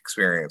got like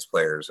experienced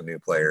players and new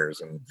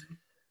players, and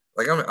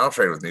like I'll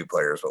trade with new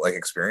players, but like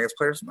experienced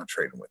players, I'm not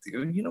trading with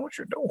you. You know what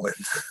you're doing.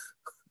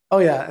 Oh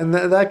yeah, and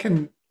that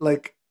can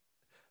like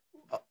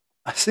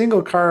a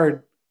single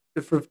card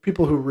for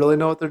people who really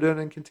know what they're doing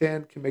in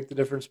Catan can make the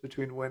difference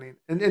between winning.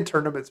 And in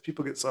tournaments,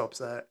 people get so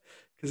upset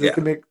because they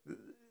can make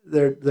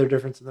their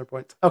difference in their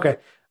points. Okay,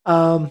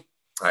 Um,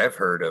 I've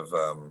heard of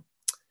oh,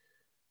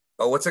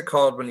 what's it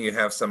called when you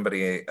have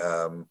somebody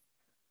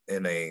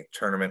in a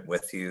tournament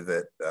with you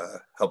that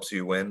helps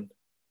you win?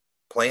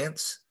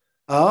 Plants?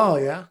 oh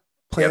yeah,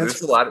 Yeah, plants.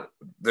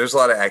 there's a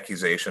lot of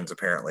accusations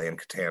apparently in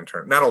Catan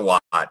tournament. Not a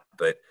lot,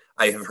 but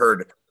I have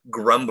heard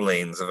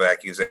grumblings of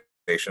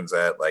accusations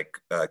at like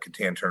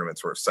Catan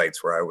tournaments or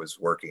sites where I was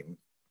working,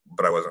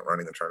 but I wasn't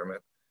running the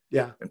tournament.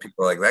 Yeah. And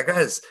people are like,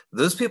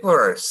 those people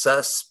are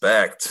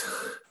suspect.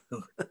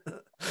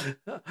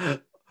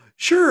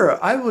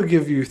 Sure, I will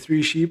give you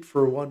 3 sheep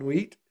for 1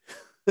 wheat.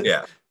 Yeah,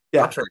 I'll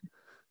Yeah, trade.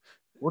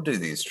 We'll do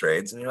these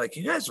trades. And you're like,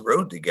 you guys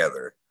rode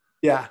together.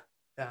 yeah,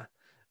 yeah.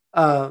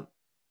 Um,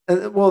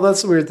 and well,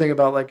 that's the weird thing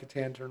about like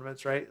Catan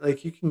tournaments, right?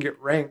 Like you can get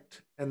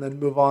ranked and then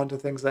move on to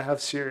things that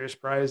have serious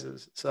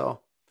prizes.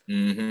 So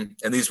And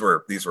these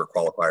were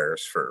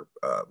qualifiers for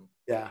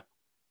yeah,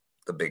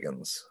 the big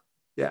ones.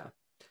 yeah.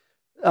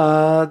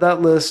 That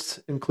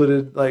list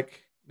included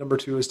like number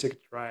 2 was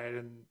Ticket to Ride,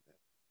 and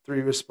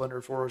 3 was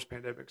Splendor, 4 was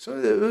Pandemic. So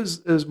it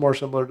was more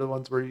similar to the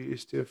ones we're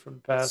used to from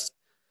the past.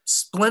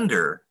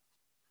 Splendor.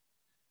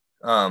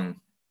 Um,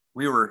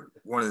 we were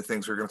one of the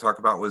things we were going to talk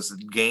about was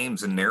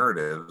games and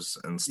narratives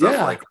and stuff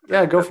Yeah, like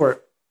yeah, go that. for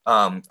it.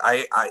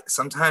 I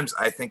sometimes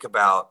I think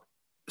about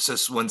so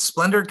when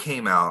Splendor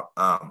came out,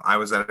 I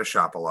was at a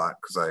shop a lot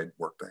because I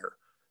worked there,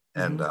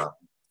 and Hmm. uh,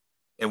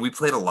 and we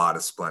played a lot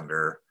of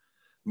Splendor,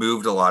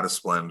 moved a lot of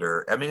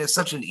Splendor. I mean, it's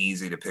such an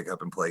easy to pick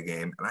up and play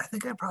game, and I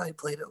think I probably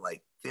played it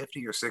like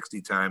 50 or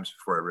 60 times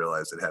before I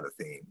realized it had a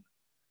theme.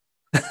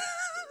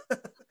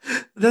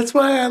 That's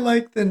why I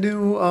like the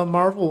new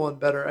Marvel one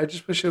better. I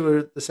just wish it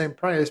were the same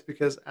price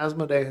because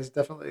Asmodee has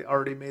definitely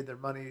already made their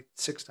money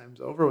 6 times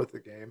over with the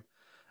game.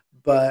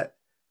 But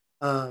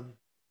um,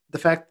 the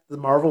fact that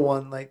the Marvel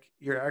one, like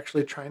you're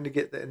actually trying to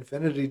get the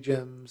Infinity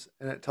Gems,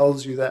 and it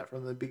tells you that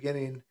from the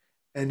beginning,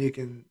 and you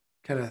can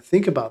kind of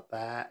think about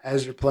that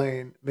as you're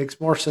playing,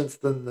 makes more sense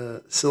than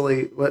the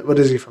silly. What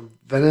is he from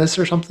Venice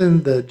or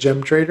something? The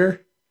gem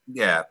trader,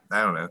 Yeah,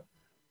 I don't know.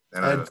 I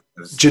don't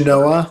know. uh,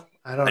 Genoa.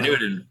 I don't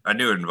know. I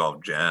knew it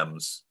involved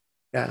gems.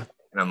 Yeah.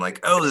 And I'm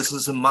like, oh, this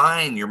is a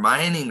mine. You're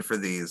mining for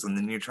these, and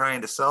then you're trying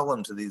to sell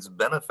them to these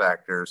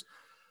benefactors.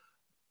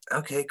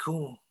 Okay,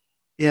 cool.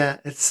 Yeah,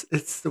 it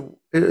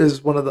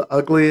is one of the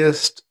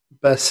ugliest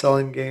best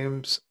selling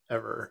games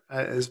ever.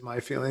 Is my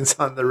feelings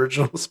on the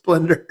original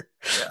Splendor.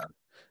 Yeah.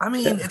 I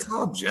mean, Yeah, it's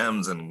all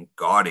gems and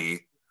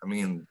gaudy. I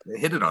mean, they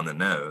hit it on the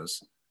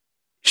nose.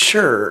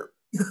 sure,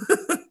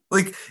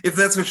 Like, if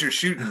that's what you're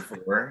shooting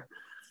for.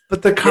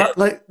 but the Yeah. car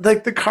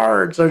like the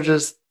cards are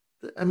just.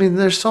 I mean,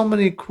 there's so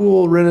many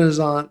cool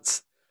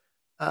Renaissance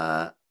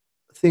uh,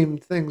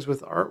 themed things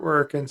with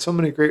artwork and so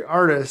many great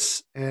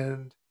artists,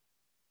 and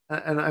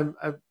I'm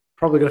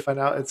probably going to find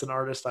out it's an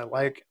artist I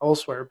like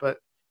elsewhere. But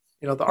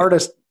the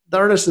artist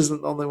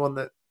isn't the only one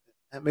that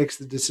makes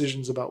the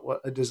decisions about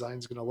what a design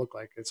is going to look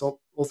like. It's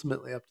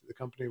ultimately up to the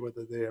company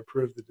whether they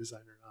approve the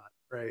design or not,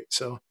 right?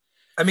 So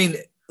I mean,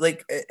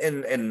 like,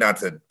 and not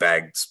to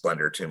bag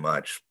Splendor too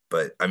much,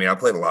 but I mean, I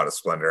played a lot of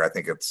Splendor. I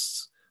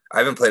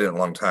haven't played it in a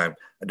long time.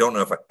 I don't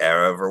know if I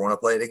ever want to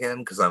play it again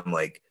because I'm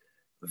like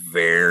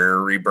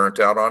very burnt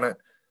out on it.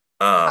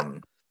 I,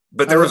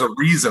 But there was I a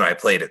reason I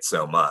played it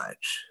so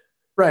much.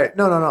 right,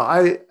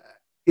 no,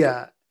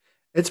 yeah,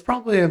 it's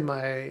probably in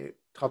my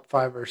top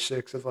 5 or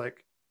 6 of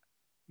like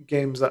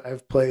games that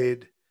I've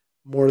played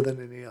more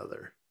than any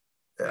other.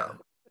 Yeah.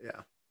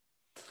 Yeah,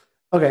 yeah.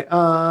 Okay,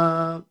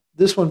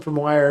 this one from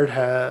Wired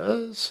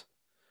has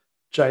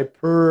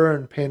Jaipur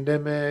and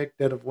Pandemic,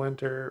 Dead of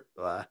Winter,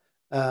 blah.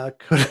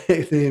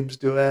 Kodak Themes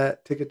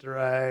Duet, Ticket to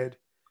Ride.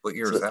 What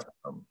year is So, that?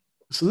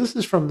 so this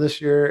is from this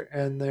year,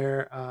 and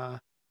they're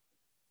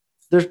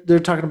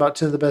talking about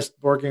 10 of the best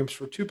board games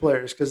for 2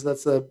 players because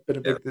been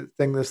a Yeah. big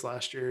thing this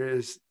last year.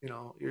 Is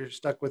you're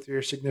stuck with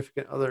your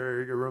significant other,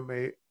 or your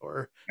roommate, I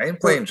am or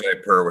playing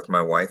Jaipur with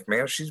my wife,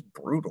 man. She's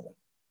brutal.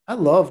 I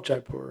love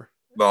Jaipur.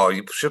 Well,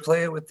 you should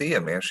play it with Thea,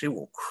 man. She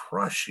will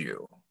crush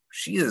you.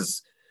 She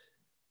is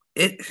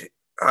it.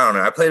 I don't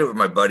know. I played it with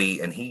my buddy,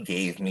 and he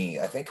gave me,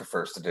 I think, a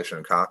first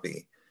edition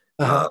copy,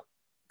 Uh huh. uh,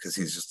 because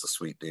he's just a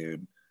sweet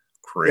dude, Yeah.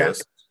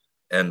 Chris.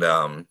 And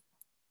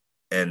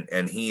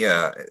and he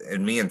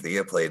and me and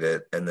Thea played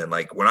it, and then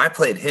like when I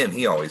played him,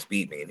 he always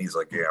beat me, and he's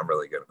like, "Yeah, I'm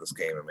really good at this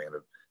game." And man,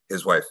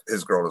 his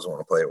girl doesn't want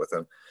to play it with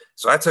him,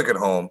 so I took it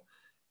home.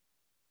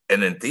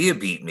 And then Thea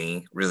beat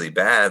me really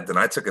bad. Then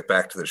I took it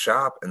back to the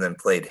shop and then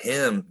played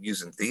him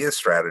using Thea's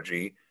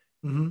strategy.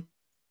 Hmm.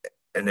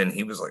 And then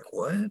he was like,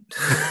 "What?"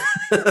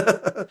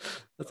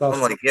 That's I'm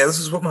awesome. like, "Yeah, this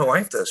is what my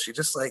wife does. She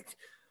just like,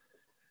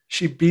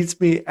 She beats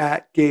me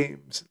at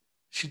games.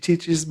 She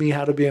teaches me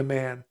how to be a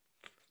man.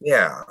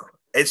 yeah."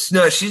 It's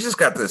no, she's just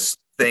got this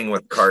thing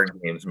with card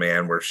games,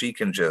 man, where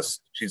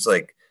she's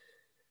like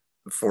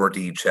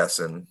 4D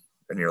chessing,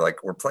 and you're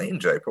like, "We're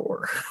playing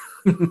Jaipur."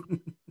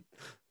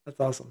 That's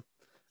awesome.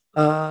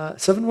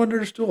 Seven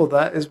Wonders Duel.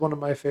 That is one of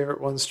my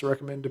favorite ones to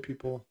recommend to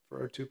people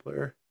for a 2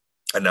 player.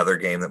 Another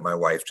game that my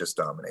wife just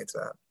dominates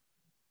at.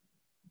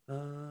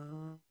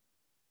 Uh,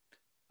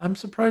 I'm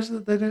surprised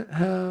that they didn't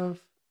have.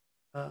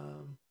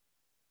 Um,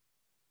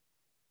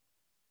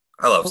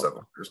 I love oh, Seven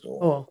Wonders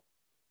Duel. oh,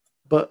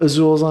 but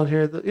Azul's on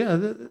here. Yeah,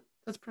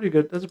 that's pretty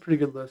good. That's a pretty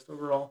good list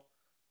overall.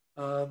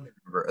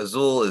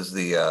 Azul is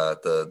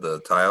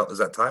the tile. Is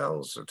that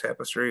tiles or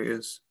tapestry?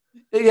 Is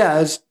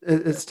Yeah,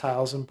 it's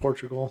tiles in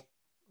Portugal.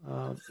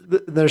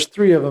 There's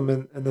three of them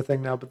in the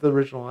thing now, but the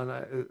original one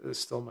is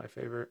still my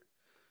favorite.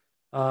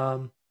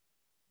 Um,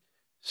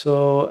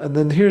 so, and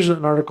then here's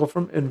an article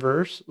from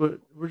Inverse.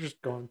 We're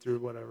just going through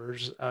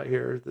whatever's out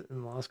here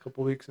in the last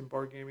couple of weeks in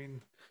board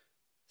gaming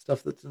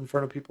stuff that's in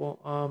front of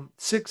people.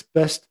 Six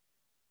best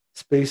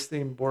space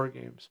themed board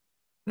games.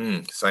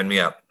 sign me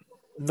up.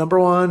 Number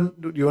one.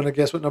 Do you want to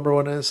guess what number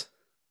one is?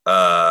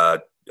 Uh,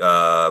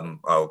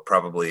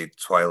 probably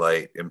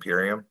Twilight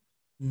Imperium.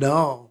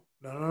 No,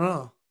 no, no,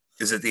 no.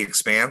 Is it The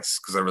Expanse?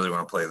 Because I really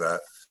want to play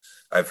that.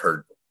 I've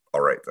heard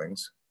all right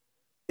things.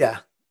 Yeah.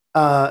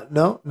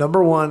 No,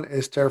 number one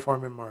is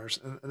Terraforming Mars,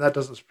 and that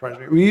doesn't surprise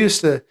me. We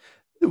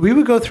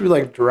would go through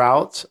like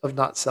droughts of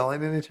not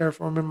selling any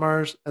Terraforming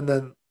Mars, and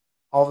then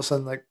all of a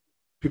sudden, like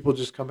people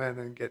just come in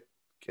and get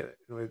it,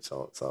 and we'd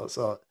sell it, sell it,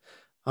 sell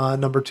it.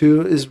 Number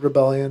two is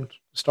Rebellion,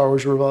 Star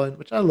Wars Rebellion,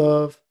 which I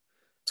love.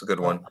 It's a good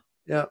one.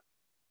 Yeah.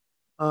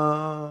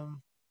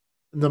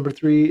 Number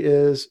three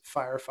is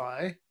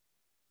Firefly.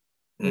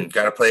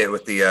 Gotta play it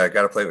with the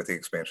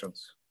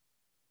expansions.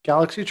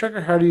 Galaxy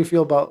Trucker. How do you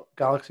feel about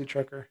Galaxy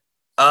Trucker?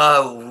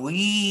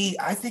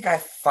 I think I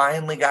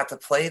finally got to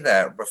play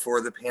that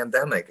before the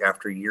pandemic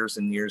after years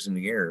and years and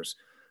years.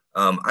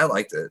 I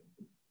liked it.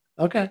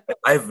 Okay.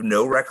 I have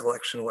no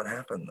recollection of what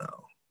happened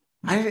though.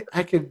 I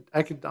could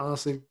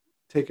honestly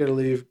take it or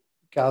leave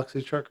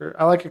Galaxy Trucker.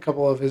 I like a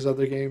couple of his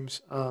other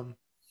games.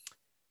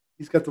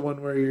 He's got the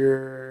one where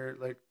you're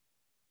like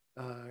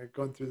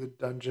going through the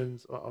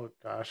dungeons. Oh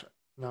gosh,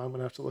 now I'm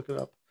gonna have to look it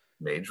up.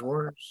 Mage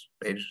Wars,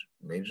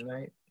 Mage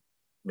Knight,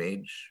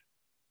 Mage.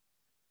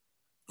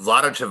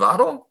 Vlada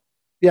Chivado?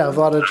 Yeah,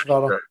 Vlada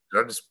Chivado. Did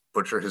I just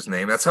butcher his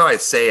name? That's how I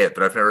say it,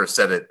 but I've never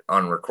said it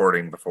on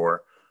recording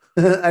before.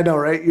 I know,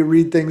 right? You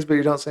read things, but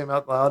you don't say them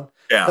out loud.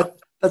 Yeah.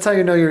 That's how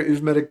you know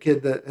you've met a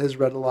kid that has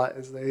read a lot,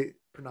 is they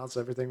pronounce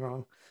everything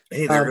wrong.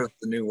 Hey, there goes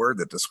the new word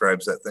that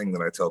describes that thing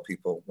that I tell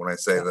people when I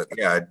say that,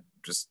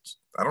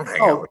 I don't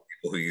hang out with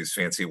people who use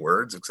fancy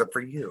words except for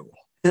you.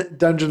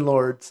 Dungeon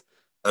Lords.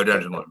 Oh,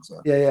 Dungeon Lords.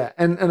 Yeah.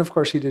 And of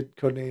course he did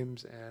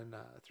Codenames and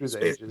Through the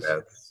Space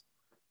Ages.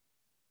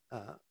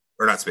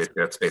 Or not Space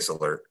Cadets, Space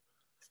Alert.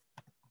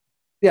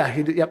 Yeah,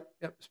 he did. Yep.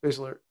 Space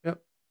Alert.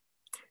 Yep.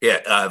 Yeah,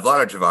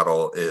 Vlada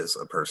Chivadol is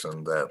a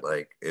person that,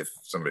 like, if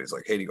somebody's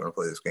like, hey, do you want to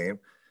play this game?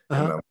 And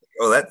I'm like,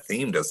 oh, that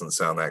theme doesn't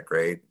sound that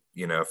great.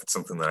 You know, if it's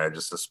something that I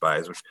just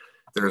despise, which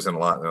there isn't a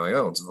lot. And they're like,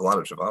 oh, it's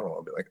Vlada Chivadol.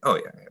 I'll be like, oh,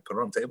 yeah, put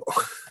it on the table.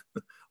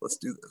 Let's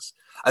do this.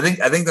 I think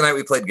the night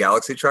we played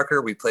Galaxy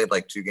Trucker, we played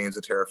like 2 games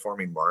of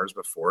Terraforming Mars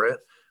before it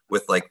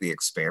with like the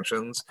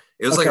expansions.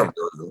 It was like a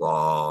really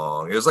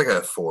long, it was like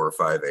a 4 or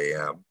 5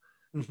 a.m.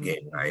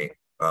 game night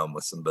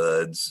with some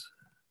buds.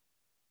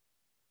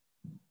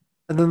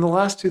 And then the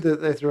last two that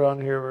they threw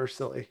on here were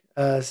silly.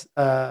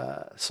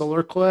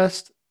 Solar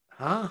Quest,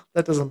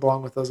 that doesn't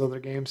belong with those other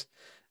games.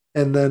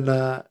 And then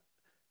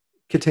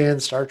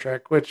Catan Star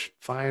Trek, which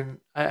fine.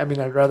 I mean,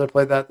 I'd rather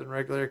play that than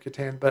regular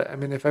Catan. But I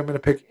mean, if I'm going to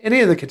pick any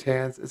of the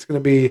Catans, it's going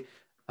to be,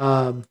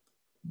 gosh,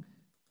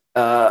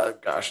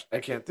 I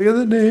can't think of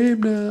the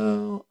name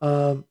now.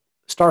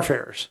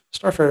 Starfarers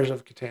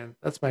of Catan.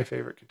 That's my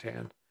favorite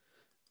Catan.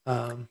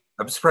 I'm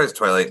surprised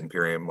Twilight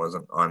Imperium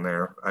wasn't on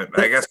there.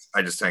 I guess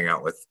I just hang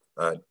out with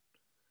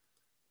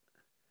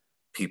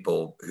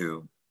people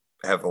who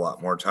have a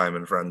lot more time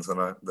and friends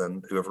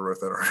than whoever wrote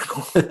that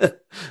article.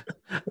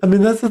 I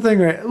mean, that's the thing,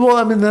 right? Well,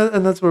 I mean,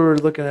 and that's what we're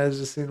looking at, is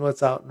just seeing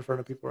what's out in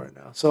front of people right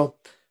now. So,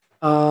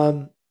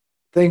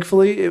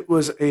 thankfully, it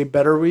was a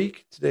better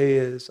week. Today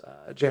is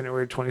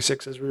January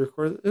 26th as we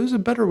record. It was a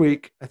better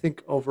week, I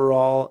think,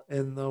 overall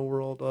in the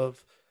world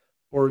of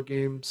board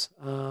games.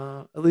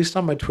 At least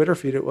on my Twitter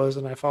feed it was,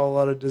 and I follow a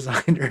lot of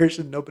designers,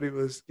 and nobody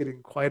was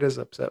getting quite as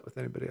upset with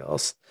anybody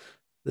else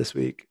this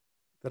week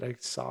that I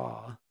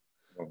saw.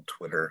 On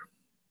Twitter,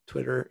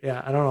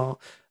 yeah, I don't know.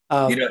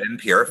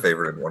 NPR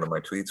favorited one of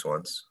my tweets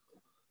once.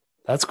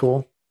 That's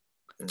cool.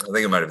 I think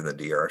it might have been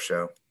the DR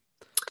show.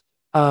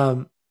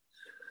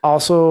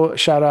 Also,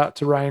 shout out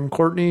to Ryan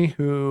Courtney,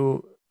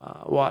 who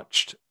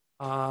watched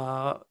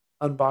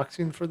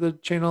unboxing for the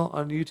channel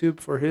on YouTube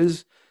for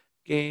his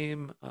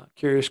game,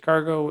 Curious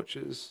Cargo, which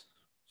is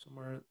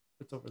somewhere,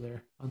 it's over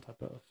there on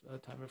top of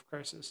Time of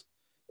Crisis.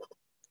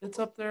 It's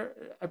up there.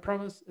 I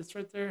promise. It's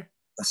right there.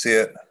 I see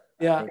it.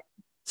 Yeah.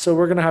 So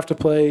we're going to have to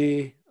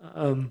play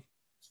and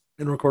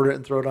record it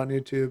and throw it on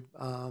YouTube.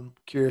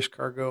 Curious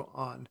Cargo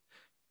on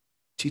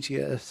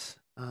TTS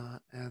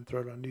and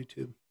throw it on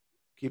YouTube.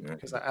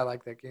 Because I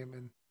like that game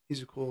and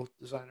he's a cool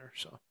designer.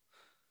 So,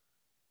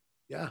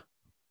 yeah.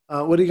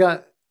 What do you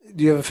got?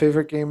 Do you have a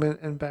favorite game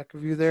in back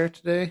of you there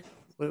today?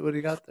 What do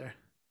you got there?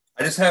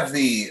 I just have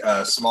the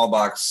small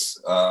box,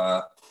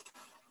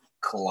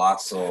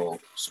 colossal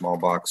small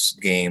box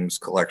games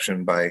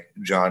collection by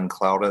John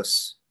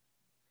Cloudus.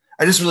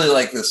 I just really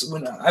like this.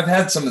 I've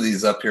had some of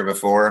these up here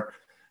before.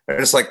 I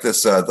just like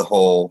this. The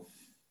whole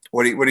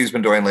what he's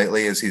been doing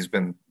lately is he's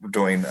been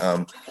doing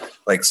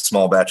like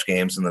small batch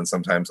games, and then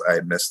sometimes I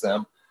miss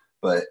them.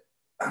 But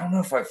I don't know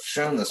if I've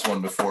shown this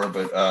one before,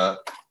 but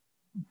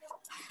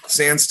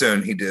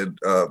Sandstone he did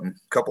a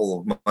couple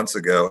of months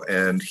ago,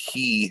 and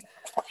he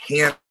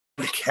hand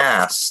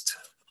cast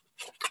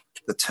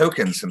the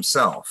tokens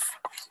himself.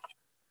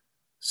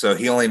 So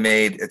he only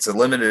made, it's a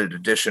limited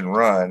edition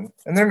run,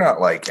 and they're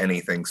not like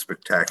anything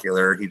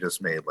spectacular. He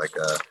just made like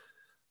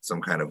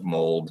some kind of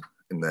mold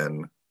and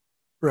then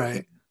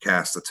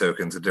cast the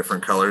tokens of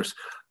different colors.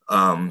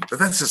 But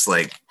that's just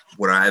like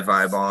what I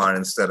vibe on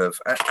instead of,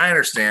 I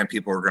understand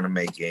people are going to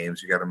make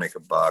games. You got to make a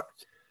buck,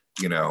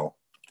 you know.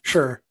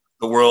 Sure.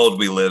 The world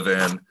we live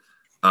in.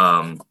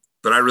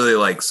 But I really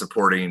like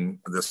supporting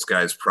this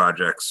guy's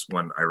projects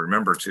when I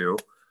remember to,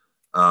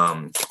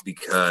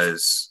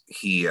 because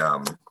he,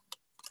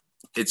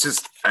 it's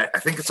just, I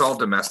think it's all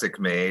domestic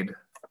made,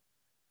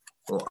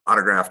 little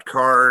autographed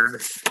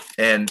card,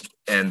 and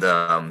not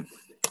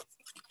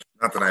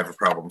that I have a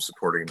problem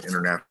supporting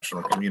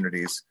international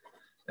communities,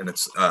 and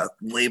it's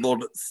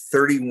labeled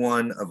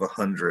 31 of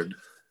 100.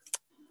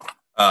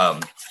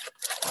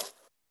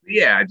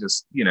 Yeah, I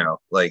just, you know,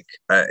 like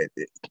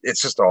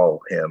it's just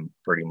all him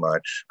pretty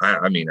much.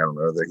 I mean, I don't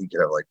know that he could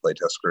have like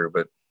playtest crew,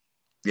 but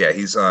yeah,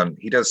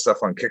 he does stuff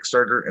on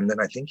Kickstarter, and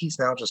then I think he's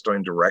now just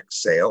doing direct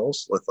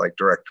sales with like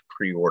direct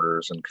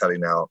pre-orders and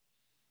cutting out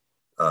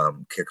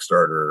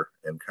Kickstarter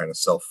and kind of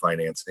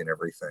self-financing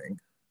everything.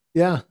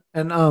 Yeah,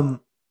 and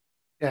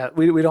yeah,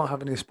 we don't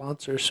have any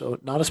sponsors, so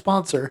not a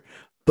sponsor,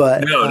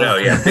 but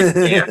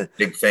no,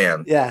 big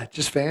fan. Yeah,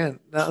 just fan.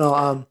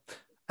 No,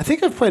 I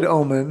think I've played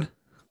Omen.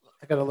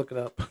 I gotta look it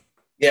up.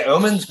 Yeah,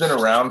 Omen's been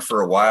around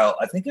for a while.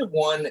 I think it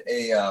won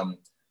a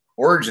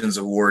Origins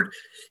Award.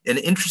 An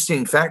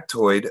interesting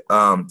factoid,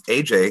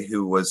 AJ,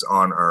 who was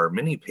on our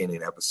mini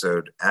painting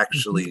episode,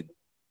 actually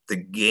the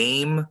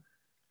game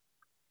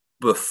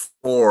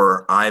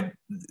before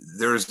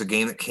there's the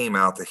game that came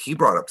out that he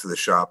brought up to the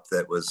shop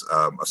that was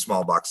a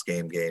small box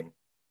game.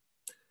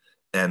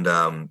 And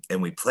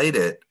we played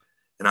it,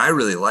 and I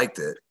really liked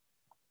it.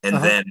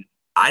 And then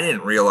I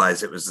didn't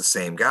realize it was the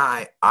same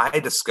guy. I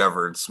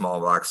discovered small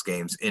box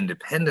games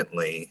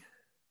independently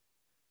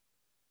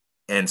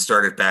and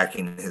started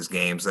backing his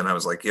games. And I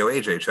was like, yo,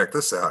 AJ, check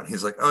this out. And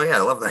he's like, oh yeah,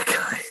 I love that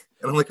guy.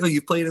 And I'm like, oh,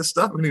 you played his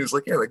stuff? And he was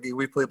like, yeah, that game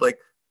we played like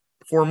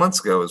 4 months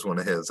ago is one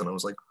of his. And I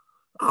was like,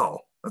 oh,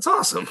 that's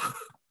awesome.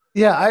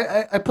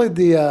 Yeah, I played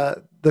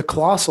the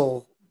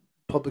Colossal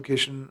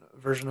publication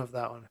version of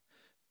that one.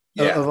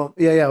 Yeah.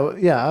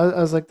 Yeah.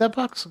 I was like, that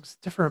box looks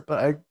different, but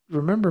I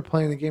remember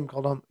playing a game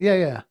called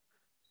yeah.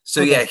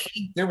 So yeah,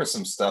 there was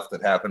some stuff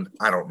that happened.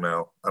 I don't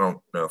know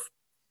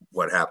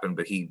what happened,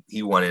 but he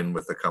went in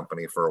with the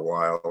company for a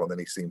while, and then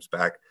he seems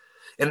back.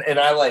 And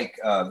I like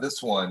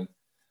this one.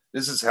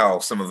 This is how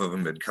some of them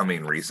have been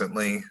coming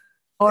recently.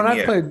 Oh, and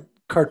I played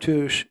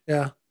Cartouche.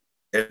 Yeah.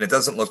 And it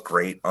doesn't look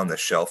great on the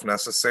shelf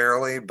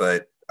necessarily,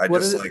 but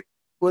what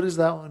is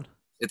that one?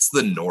 It's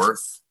the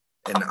North,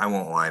 and I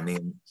won't lie. I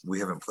mean, we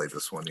haven't played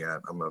this one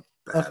yet. I'm a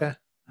bad. Okay.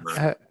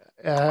 I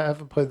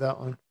haven't played that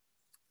one.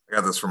 I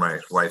got this for my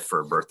wife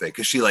for her birthday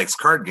because she likes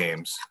card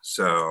games.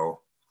 So,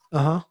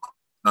 but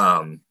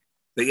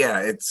yeah,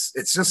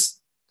 it's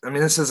just, I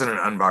mean, this isn't an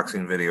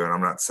unboxing video, and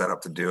I'm not set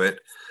up to do it,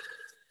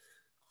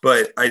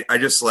 but I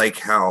just like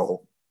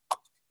how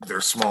they're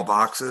small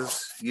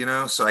boxes, you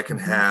know, so I can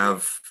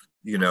have,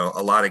 you know,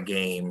 a lot of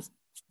games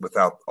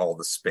without all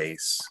the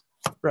space.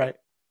 Right.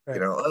 You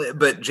know,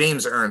 but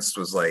James Ernst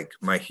was like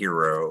my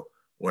hero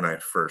when I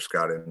first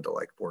got into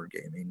like board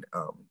gaming,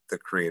 the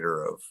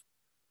creator of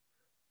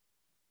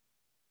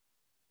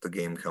the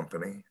game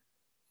company.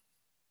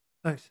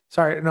 Nice.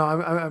 Sorry, no,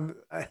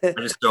 I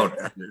just don't.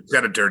 It's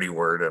got a dirty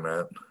word in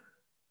it.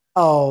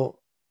 Oh,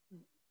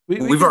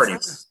 we've already.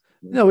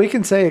 No, we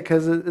can say it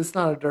because it's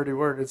not a dirty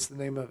word. It's the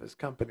name of his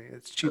company.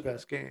 It's Cheap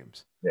Ass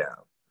Games.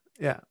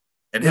 Yeah.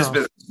 And his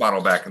business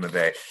model back in the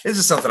day. This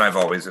is something I've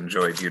always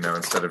enjoyed. You know,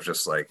 instead of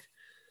just like,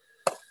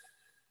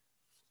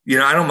 you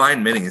know, I don't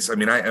mind minis. I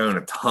mean, I own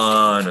a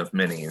ton of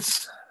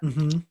minis,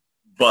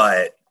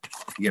 but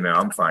you know,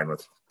 I'm fine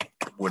with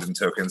wooden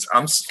tokens.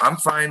 I'm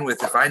fine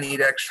with, if I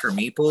need extra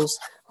meeples,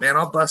 man,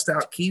 I'll bust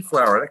out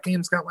Keyflower. That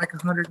game's got like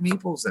 100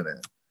 meeples in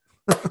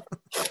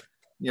it.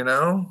 You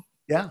know?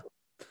 Yeah.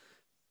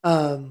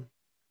 No,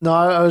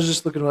 I was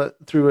just looking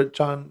through what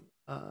John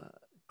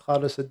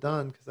Cloudus had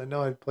done because I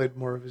know I'd played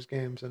more of his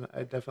games, and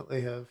I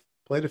definitely have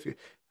played a few.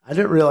 I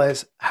didn't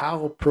realize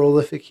how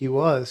prolific he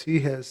was.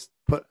 He has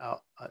put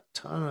out a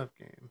ton of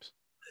games.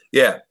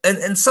 Yeah,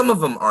 and some of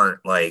them aren't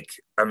like,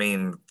 I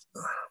mean,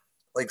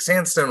 like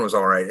Sandstone was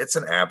all right. It's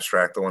an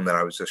abstract, the one that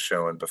I was just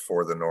showing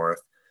before the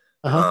North.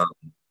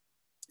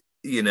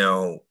 You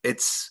know,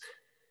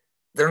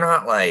 they're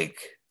not like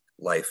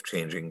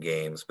life-changing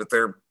games, but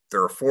they're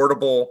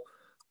affordable.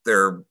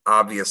 They're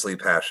obviously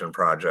passion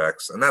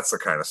projects, and that's the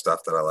kind of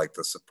stuff that I like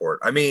to support.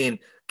 I mean,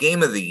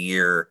 game of the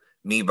year,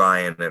 me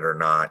buying it or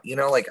not, you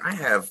know, like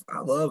I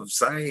love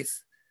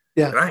Scythe.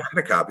 Yeah. And I had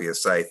a copy of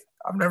Scythe.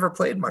 I've never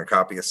played my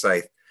copy of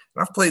Scythe.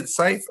 And I've played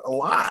Scythe a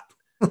lot.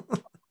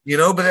 But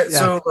Yeah.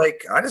 so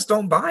like I just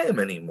don't buy them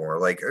anymore.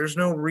 Like there's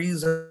no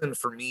reason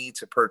for me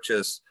to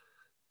purchase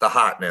the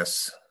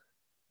hotness,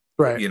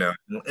 Right.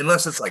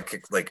 unless it's like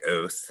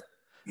Oath,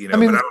 I but I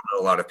mean, don't know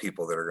a lot of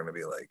people that are going to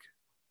be like,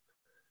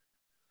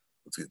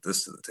 let's get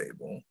this to the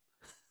table.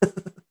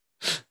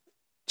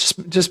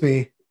 just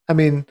me. I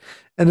mean,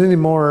 and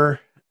anymore,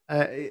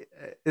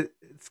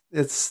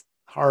 it's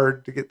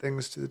hard to get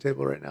things to the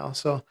table right now.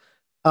 So,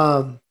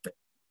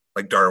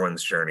 like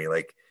Darwin's Journey,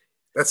 like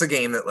that's a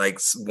game that like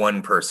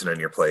one person in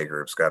your play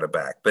group's got to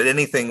back. But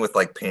anything with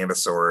like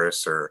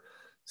Pandasaurus or right.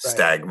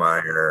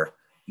 Stagmire,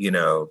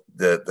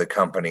 the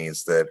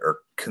companies that are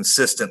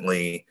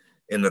consistently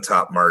in the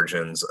top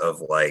margins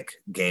of like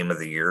game of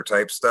the year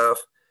type stuff.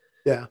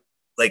 Yeah.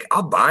 Like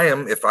I'll buy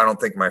them if I don't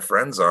think my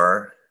friends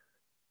are,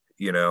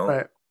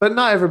 Right. But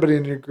not everybody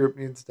in your group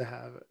needs to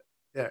have it.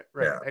 Yeah.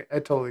 Right. Yeah. I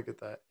totally get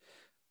that.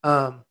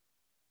 Um,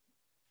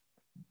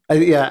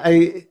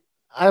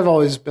 I've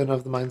always been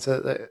of the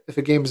mindset that if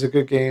a game is a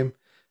good game,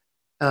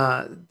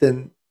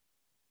 then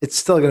it's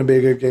still going to be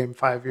a good game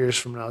 5 years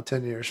from now,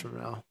 10 years from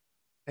now,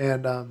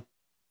 and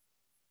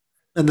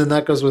then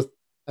that goes with.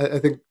 I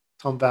think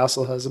Tom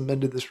Vassell has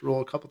amended this rule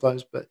a couple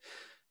times, but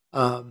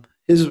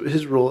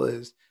his rule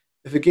is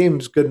if a game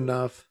is good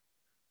enough,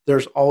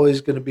 there's always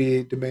going to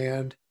be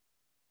demand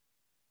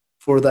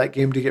for that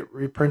game to get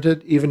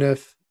reprinted, even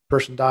if the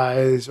person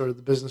dies or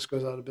the business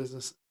goes out of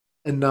business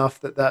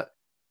enough that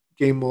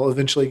game will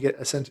eventually get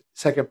a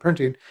second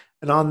printing.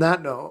 And on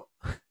that note,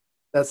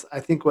 that's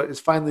I think what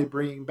is finally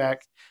bringing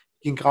back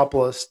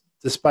Ginkgopolis,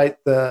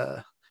 despite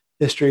the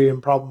history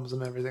and problems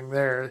and everything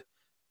there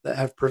that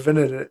have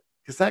prevented it.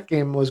 Because that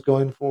game was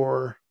going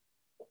for,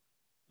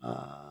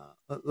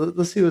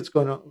 let's see what's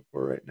going on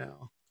for right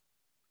now.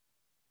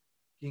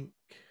 Gink,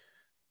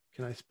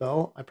 can I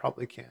spell? I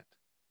probably can't.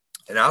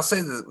 And I'll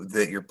say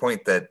that your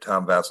point that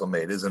Tom Vassell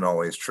made isn't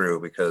always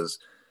true because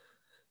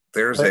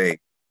there's a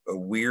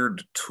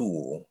weird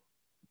tool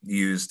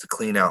used to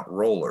clean out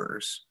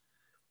rollers.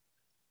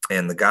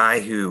 And the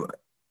guy who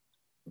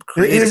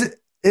created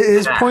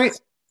his point,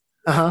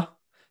 and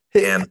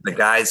the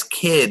guy's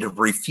kid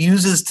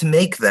refuses to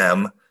make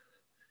them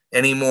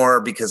anymore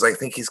because I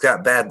think he's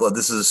got bad blood.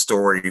 This is a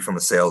story from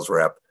a sales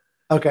rep.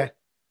 Okay.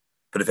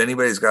 But if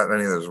anybody's got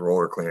any of those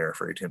roller cleaner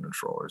for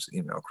 18-inch rollers,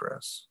 email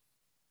Chris.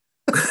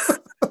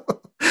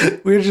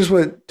 We just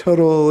went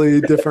totally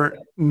different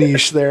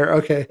niche there.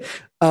 Okay.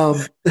 No,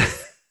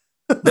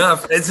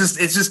 it's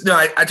just no.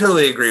 I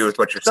totally agree with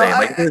what you're saying.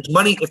 Like,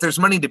 if there's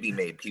money to be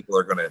made, people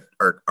are going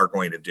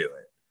to do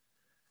it.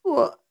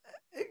 Well,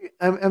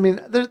 I mean,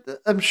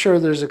 I'm sure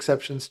there's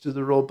exceptions to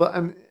the rule, but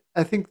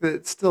I think that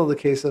it's still the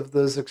case of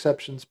those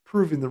exceptions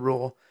proving the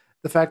rule.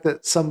 The fact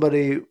that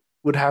somebody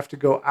would have to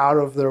go out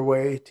of their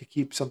way to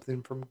keep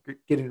something from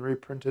getting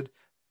reprinted.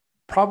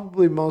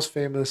 Probably most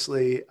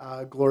famously,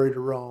 Glory to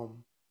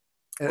Rome.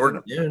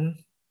 Or Dune.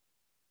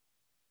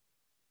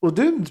 Well,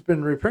 Dune's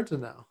been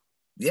reprinted now.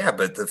 Yeah,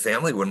 but the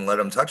family wouldn't let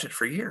them touch it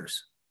for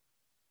years.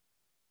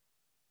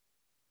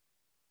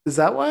 Is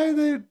that why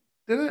they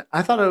did it?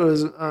 I thought it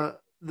was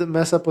the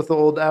mess up with the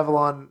old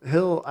Avalon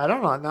Hill. I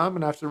don't know. Now I'm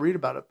going to have to read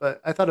about it,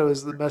 but I thought it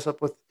was the mess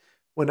up with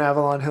when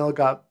Avalon Hill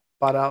got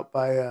bought out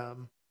by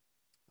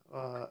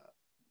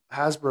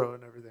Hasbro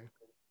and everything.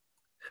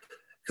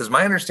 Because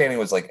my understanding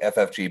was like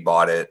FFG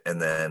bought it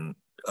and then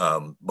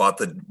bought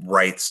the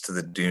rights to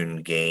the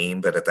Dune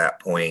game, but at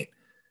that point,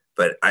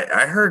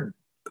 I heard,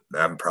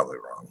 I'm probably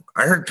wrong.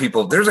 I heard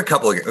there's a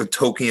couple of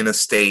Tolkien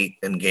estate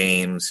and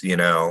games,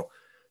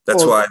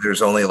 that's why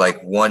there's only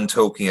like one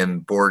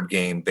Tolkien board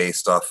game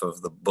based off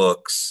of the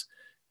books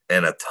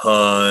and a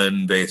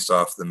ton based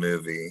off the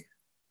movie.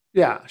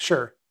 Yeah,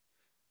 sure.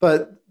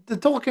 But the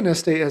Tolkien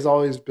estate has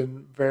always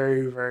been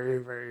very, very,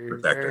 very,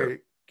 protective. Very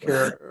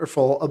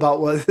careful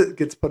about what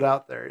gets put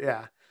out there.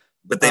 Yeah.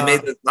 But they made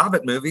the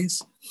Hobbit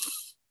movies.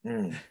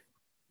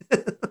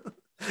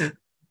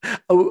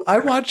 Oh,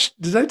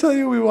 did I tell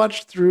you we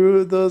watched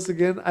through those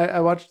again? I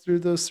watched through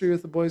those three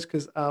with the boys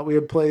because we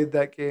had played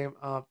that game,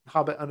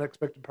 Hobbit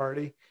Unexpected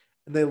Party,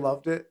 and they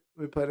loved it.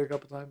 We played it a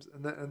couple times,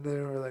 and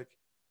they were like,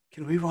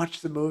 can we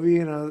watch the movie?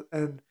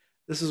 And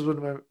this is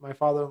when my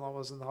father-in-law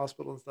was in the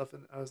hospital and stuff,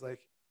 and I was like,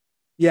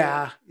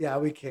 yeah,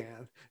 we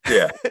can.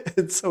 Yeah.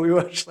 And so we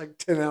watched like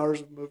 10 hours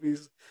of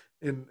movies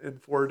in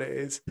 4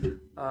 days.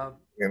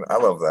 And I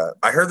love that.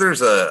 I heard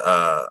there's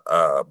a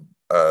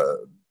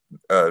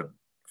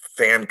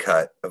fan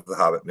cut of the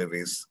Hobbit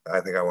movies. I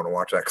think I want to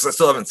watch that because I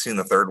still haven't seen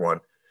the third one.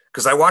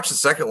 Because I watched the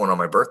second one on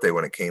my birthday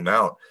when it came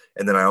out,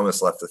 and then I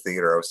almost left the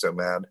theater. I was so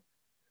mad.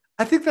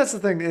 I think that's the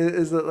thing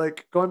is that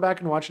like going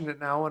back and watching it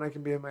now when I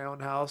can be in my own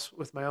house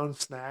with my own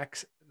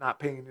snacks, not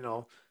paying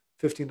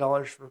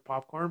 $15 for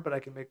popcorn, but I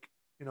can make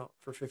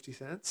for 50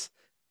 cents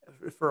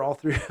for all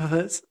three of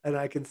us, and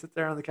I can sit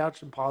there on the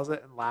couch and pause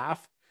it and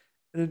laugh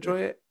and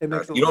enjoy it.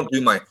 You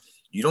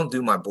don't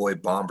do my boy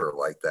Bomber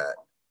like that.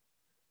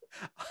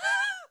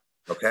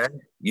 Okay,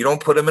 you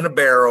don't put him in a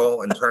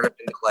barrel and turn him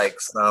into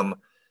like some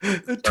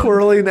The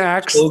twirling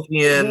axe.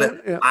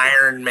 Tolkien, Yeah.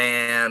 Iron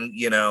Man,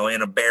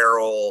 in a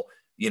barrel,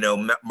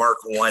 Mark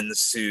One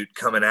suit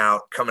coming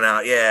out,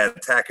 yeah,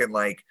 attacking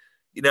like,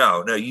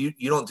 no, you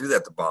don't do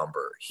that to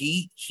Bomber.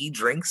 He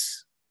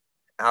drinks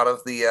out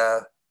of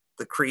the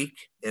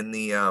creek in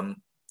the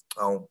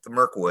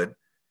Mirkwood,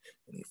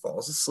 and he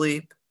falls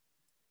asleep,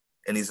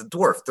 and he's a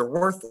dwarf. They're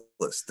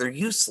worthless. They're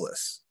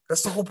useless.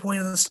 That's the whole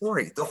point of the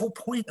story. The whole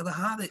point of the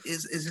Hobbit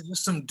is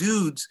just some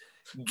dudes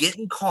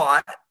getting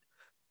caught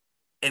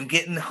and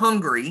getting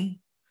hungry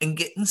and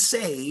getting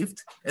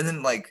saved. And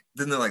then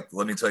they're like,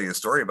 let me tell you a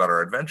story about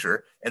our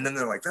adventure. And then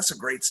they're like, that's a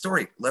great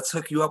story. Let's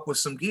hook you up with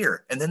some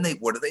gear. And then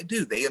what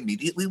do? They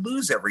immediately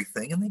lose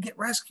everything and they get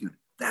rescued.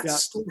 That's Yeah.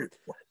 story.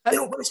 They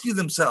don't rescue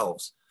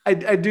themselves. I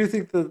do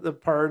think that the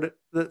part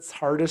that's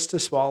hardest to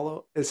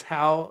swallow is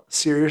how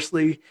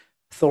seriously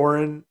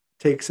Thorin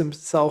takes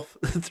himself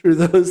through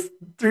those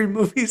three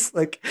movies.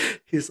 Like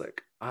he's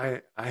like,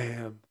 I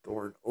am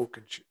Thorin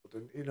Oakenshield,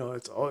 and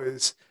it's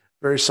always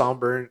very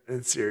somber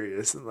and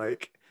serious, and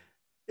like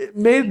it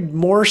made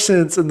more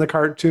sense in the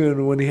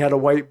cartoon when he had a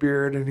white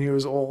beard and he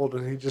was old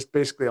and he just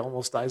basically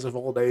almost dies of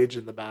old age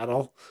in the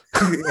battle.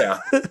 Yeah.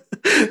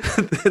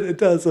 Than it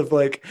does of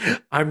like,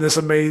 I'm this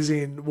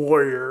amazing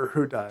warrior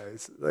who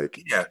dies.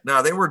 Like, Yeah.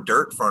 No, they were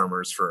dirt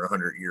farmers for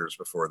 100 years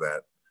before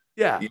that.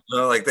 yeah.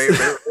 Like they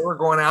were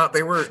going out.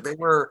 They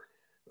were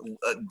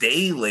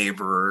day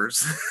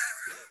laborers.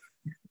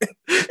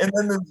 And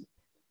then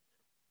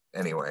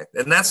anyway,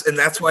 and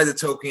that's why the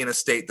Tolkien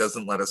estate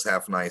doesn't let us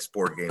have nice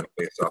board games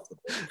based off the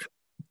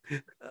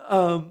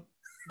book.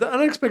 The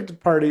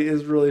Unexpected Party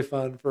is really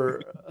fun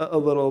for a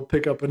little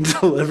pick up and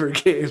deliver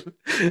game,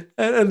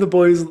 and the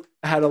boys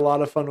had a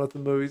lot of fun with the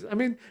movies. I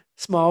mean,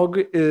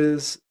 Smaug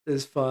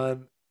is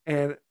fun,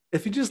 and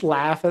if you just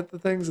laugh at the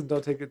things and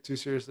don't take it too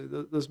seriously,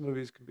 those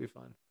movies can be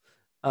fun.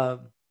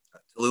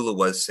 Tallulah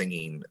was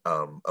singing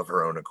of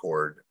her own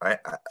accord.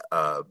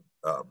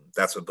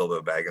 That's what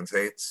Bilbo Baggins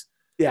hates.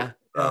 Yeah.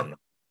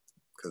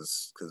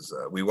 Because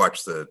we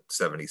watch the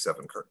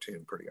 77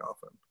 cartoon pretty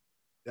often.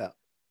 Yeah.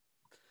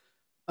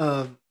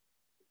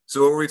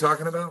 So what were we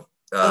talking about?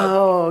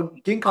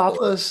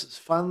 Ginkgopolis is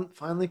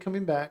finally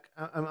coming back.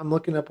 I'm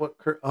looking up what.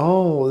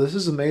 This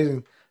is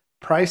amazing.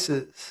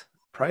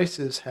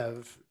 Prices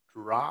have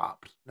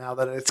dropped now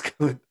that it's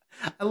coming.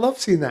 I love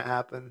seeing that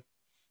happen.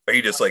 Are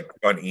you just like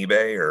on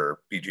eBay or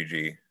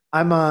BGG?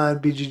 I'm on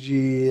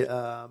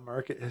BGG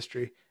market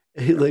history.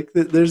 Like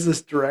there's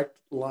this direct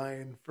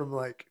line from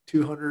like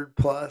 200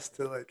 plus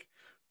to like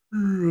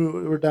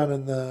we're down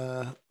in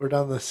the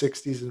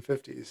 60s and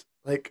 50s,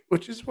 like,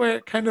 which is where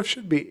it kind of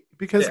should be,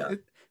 because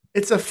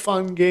it's a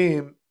fun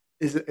game.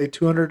 Is it a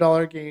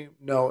 $200 game?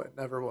 No, it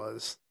never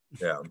was.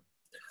 Yeah.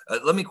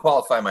 Let me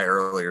qualify my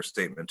earlier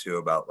statement too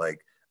about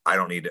like I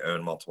don't need to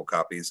own multiple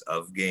copies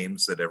of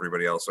games that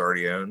everybody else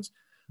already owns.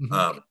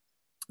 Mm-hmm.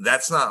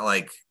 That's not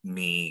like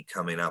me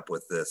coming up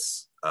with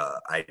this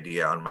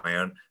idea on my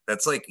own.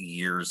 That's like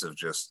years of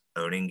just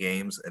owning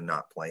games and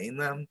not playing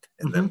them,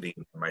 and them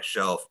being on my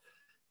shelf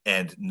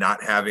and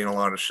not having a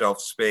lot of shelf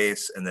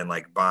space, and then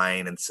like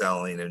buying and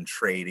selling and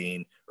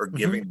trading or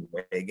giving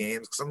away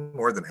games, because I'm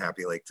more than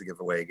happy like to give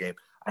away a game.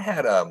 I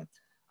had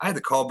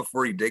the Call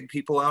Before You Dig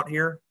people out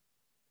here,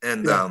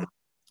 and I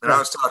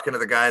was talking to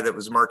the guy that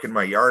was marking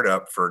my yard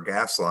up for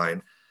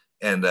Gasline,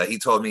 and he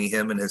told me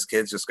him and his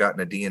kids just got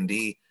in a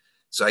D&D.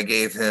 So I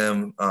gave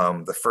him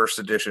the first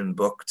edition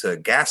book to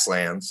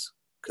Gaslands,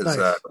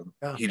 because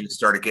he just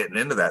started getting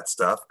into that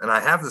stuff. And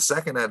I have the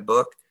second ed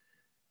book.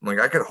 I'm like,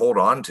 I could hold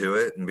on to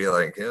it and be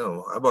like,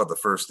 I bought the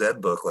first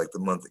ed book like the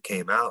month it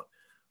came out.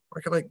 Or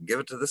I could like give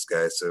it to this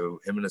guy so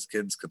him and his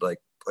kids could like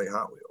play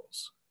Hot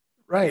Wheels.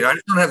 Right. I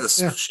just don't have the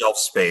shelf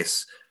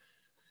space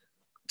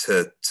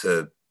to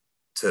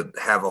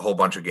have a whole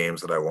bunch of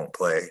games that I won't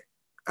play.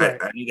 Right.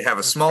 I need to have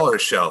a smaller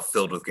shelf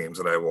filled with games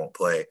that I won't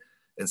play,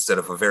 instead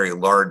of a very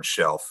large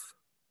shelf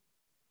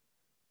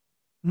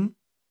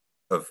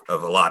of a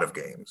lot of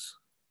games.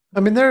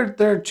 I mean, there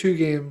are two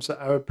games that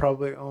I would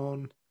probably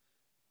own,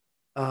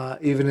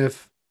 even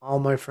if all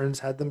my friends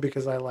had them,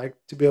 because I like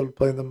to be able to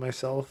play them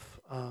myself.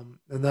 And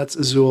that's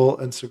Azul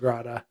and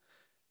Sagrada.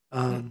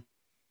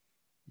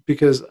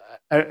 Because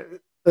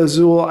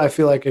Azul, I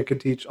feel like I could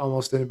teach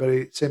almost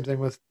anybody. Same thing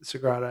with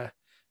Sagrada.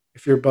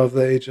 If you're above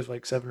the age of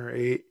like 7 or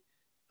 8,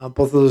 both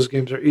of those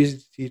games are easy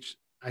to teach.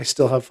 I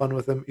still have fun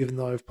with them, even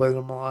though I've played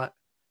them a lot.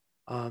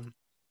 And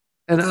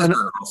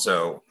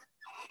also,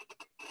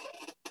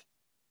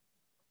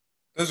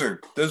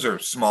 those are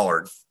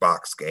smaller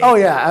box games. Oh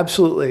yeah,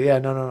 absolutely. Yeah,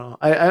 no.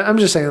 I'm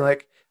just saying,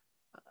 like,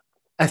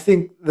 I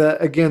think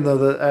that again, though,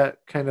 that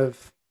kind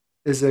of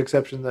is the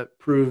exception that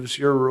proves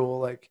your rule.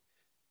 Like,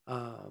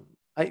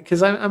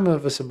 because I'm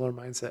of a similar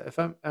mindset.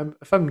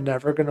 If I'm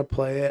never gonna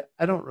play it,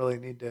 I don't really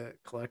need to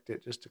collect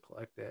it just to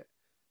collect it.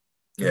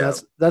 Yeah,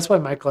 that's why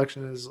my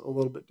collection is a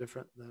little bit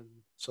different than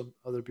some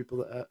other people.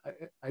 That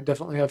I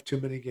definitely have too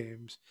many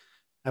games.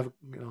 I have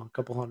a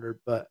couple hundred,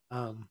 but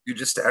you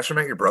just stash them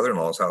at your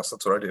brother-in-law's house.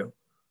 That's what I do.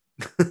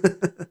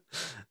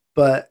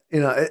 But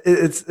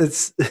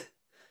it's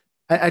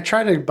I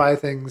try to buy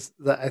things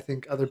that I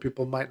think other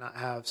people might not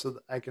have so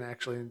that I can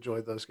actually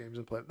enjoy those games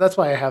and play them. That's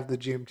why I have the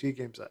GMT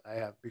games that I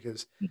have,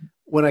 because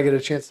when I get a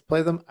chance to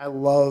play them, I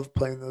love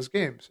playing those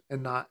games,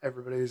 and not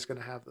everybody's going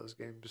to have those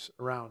games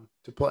around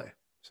to play.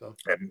 So,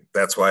 and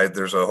that's why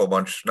there's a whole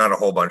bunch, not a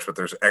whole bunch, but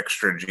there's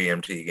extra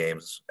GMT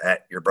games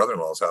at your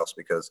brother-in-law's house,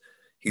 because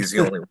he's the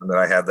only one that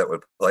I have that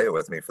would play it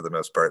with me for the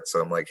most part.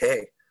 So I'm like,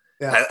 hey,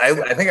 yeah.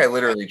 I think I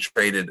literally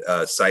traded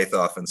Scythe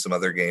off and some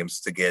other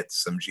games to get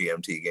some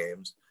GMT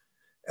games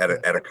at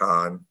a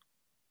con,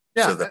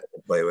 so that I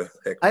can play with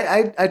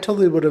Hickman. I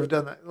totally would have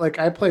done that. Like,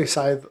 I play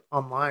Scythe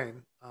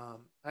online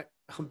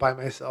by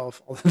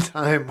myself all the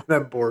time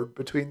when I'm bored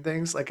between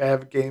things. Like, I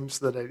have games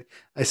that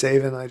I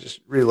save and I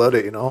just reload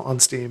it, on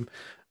Steam.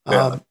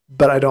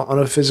 But I don't own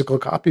a physical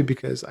copy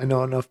because I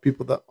know enough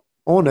people that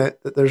own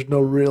it that there's no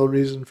real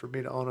reason for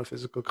me to own a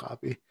physical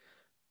copy.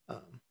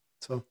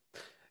 So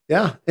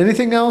yeah.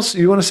 Anything else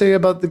you want to say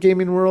about the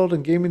gaming world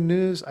and gaming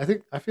news? I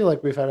feel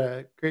like we've had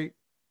a great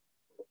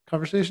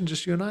conversation,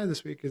 just you and I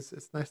this week. It's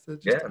nice to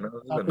just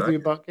talk with you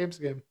about games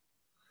again.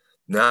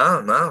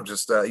 No,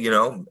 just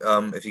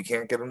if you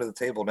can't get into the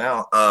table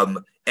now,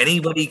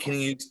 anybody can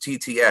use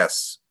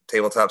TTS,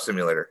 Tabletop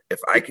Simulator. If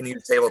I can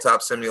use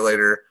Tabletop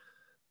Simulator,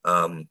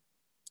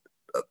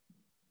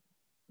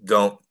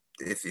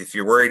 if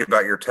you're worried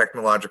about your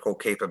technological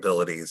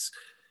capabilities,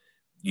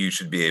 you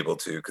should be able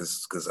to,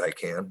 because I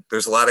can.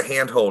 There's a lot of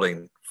hand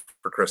holding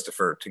for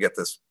Christopher to get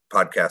this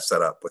podcast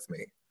set up with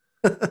me.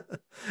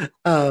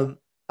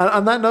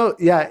 On that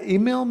note,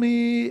 email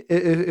me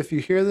if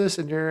you hear this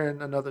and you're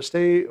in another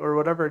state or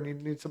whatever and you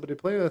need somebody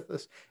to play with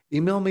this.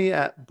 Email me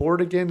at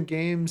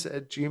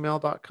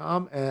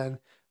boardagaingames@gmail.com and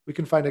we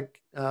can find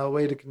a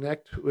way to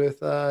connect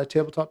with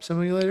Tabletop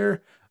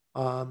Simulator.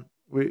 Ryan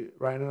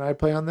and I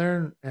play on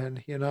there, and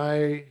he and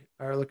I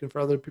are looking for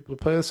other people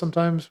to play with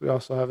sometimes. We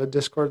also have a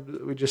Discord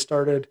that we just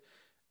started,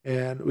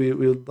 and we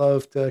would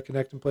love to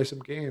connect and play some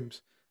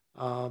games.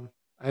 I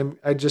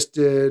just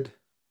did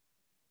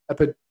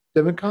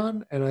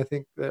Epidemicon, and I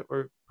think that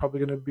we're probably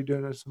going to be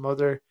doing some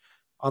other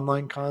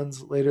online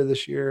cons later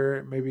this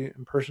year, maybe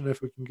in person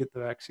if we can get the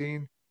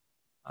vaccine.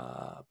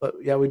 But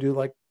yeah, we do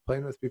like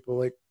playing with people.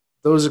 Like,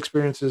 those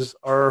experiences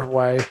are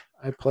why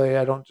I play.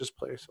 I don't just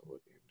play solo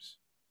games.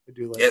 I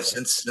do like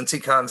since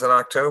CincyCon's in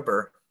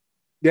October.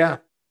 Yeah.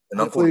 And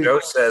Uncle Joe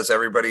says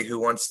everybody who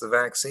wants the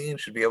vaccine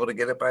should be able to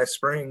get it by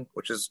spring,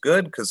 which is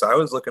good, because I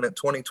was looking at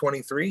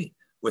 2023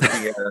 with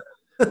the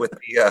with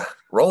the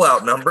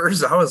rollout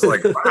numbers. I was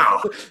like,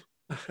 wow, it's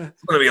going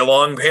to be a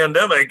long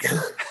pandemic.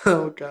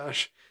 Oh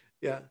gosh,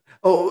 yeah.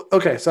 Oh,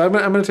 okay. So I'm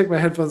going to take my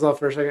headphones off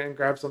for a second and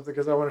grab something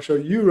because I want to show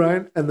you,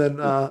 Ryan, and then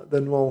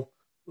we'll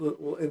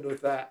end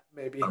with that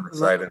maybe. I'm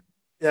excited.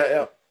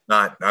 Yeah.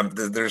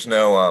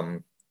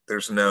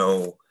 There's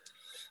no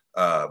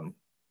I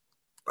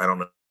don't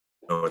know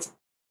what's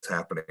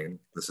happening.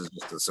 This is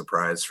just a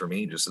surprise for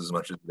me, just as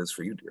much as it is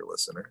for you, dear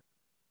listener.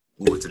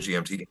 Ooh, it's a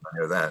GMT game. I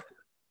know that.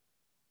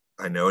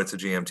 I know it's a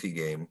GMT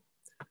game,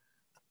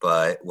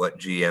 but what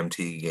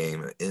GMT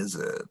game is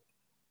it?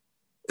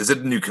 Is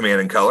it New Command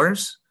and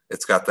Colors?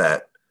 It's got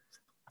that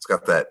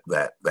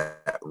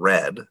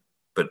red,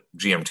 but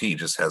GMT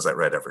just has that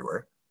red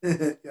everywhere.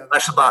 Yeah,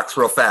 flash the box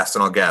real fast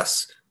and I'll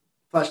guess.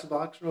 Flash the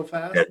box real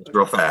fast? Yeah,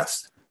 real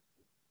fast.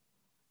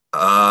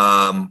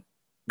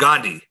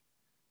 Gandhi.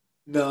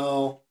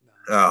 No.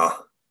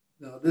 Oh.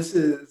 No, this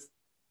is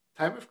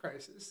Time of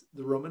Crisis,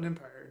 the Roman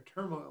Empire in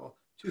turmoil,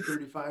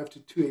 235 to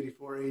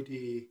 284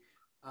 AD.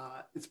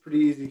 It's a pretty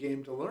easy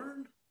game to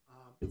learn.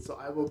 So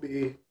I will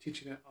be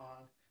teaching it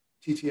on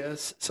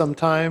TTS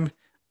sometime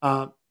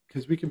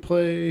because we can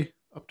play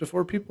up to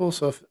 4 people.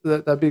 So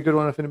that'd be a good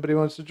one if anybody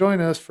wants to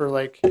join us for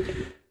like a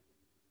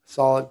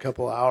solid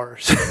couple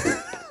hours.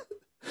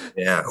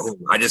 Yeah.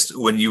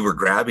 When you were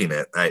grabbing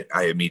it,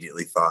 I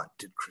immediately thought,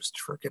 did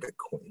Christopher get a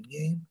coin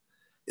game?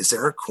 Is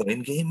there a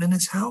coin game in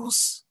his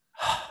house?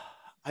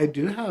 I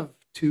do have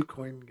 2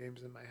 coin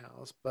games in my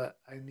house, but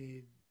I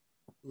need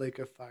Lake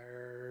of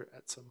Fire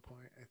at some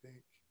point, I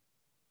think.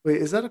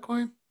 Wait, is that a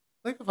coin?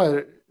 Lake of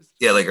Fire.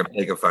 Yeah, Lake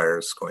of Fire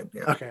is coin.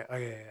 Yeah. Okay.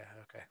 Okay,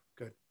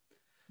 good.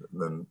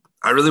 And then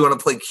I really want to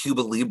play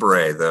Cuba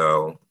Libre,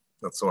 though.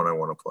 That's the one I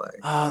want to play.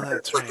 Oh,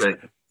 that's right.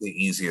 Like the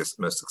easiest,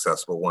 most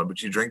accessible one.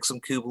 But you drink some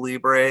Cuba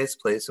Libres,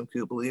 play some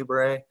Cuba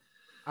Libre.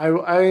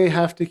 I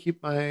have to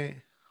keep my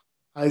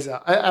eyes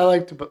out. I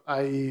like to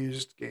buy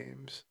used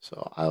games,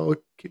 so I will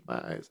keep my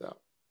eyes out.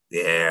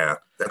 Yeah,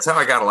 that's how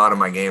I got a lot of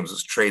my games,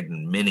 was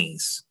trading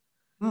minis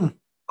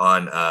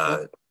on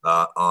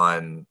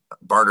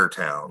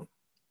Bartertown.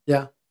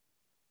 Yeah,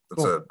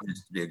 It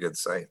used to be a good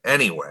site.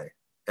 Anyway,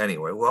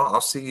 well,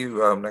 I'll see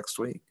you next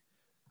week.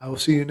 I will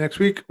see you next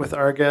week with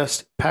our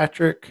guest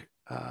Patrick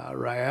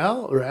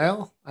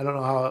Rael. I don't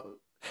know how.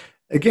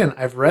 Again,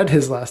 I've read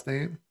his last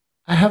name.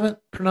 I haven't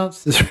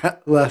pronounced his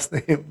last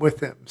name with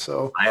him,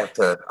 so I have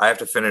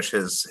to finish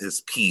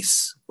his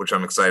piece, which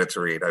I'm excited to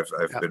read. I've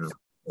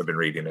been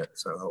reading it,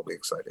 so that'll be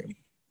exciting.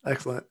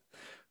 Excellent,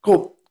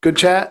 cool, good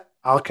chat.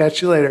 I'll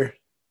catch you later.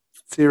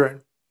 See you,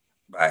 Ryan.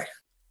 Bye.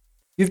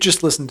 You've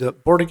just listened to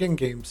Board Again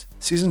Games,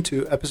 Season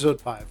 2,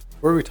 Episode 5,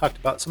 where we talked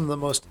about some of the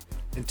most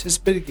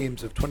anticipated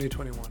games of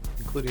 2021,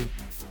 including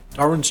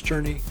Darwin's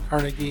Journey,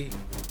 Carnegie,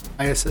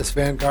 ISS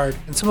Vanguard,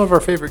 and some of our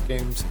favorite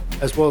games,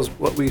 as well as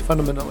what we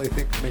fundamentally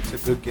think makes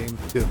a good game,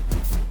 too.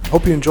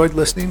 Hope you enjoyed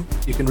listening.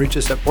 You can reach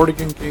us at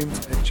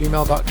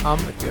boardagaingames@gmail.com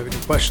if you have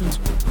any questions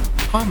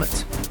or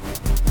comments.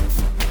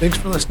 Thanks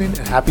for listening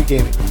and happy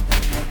gaming.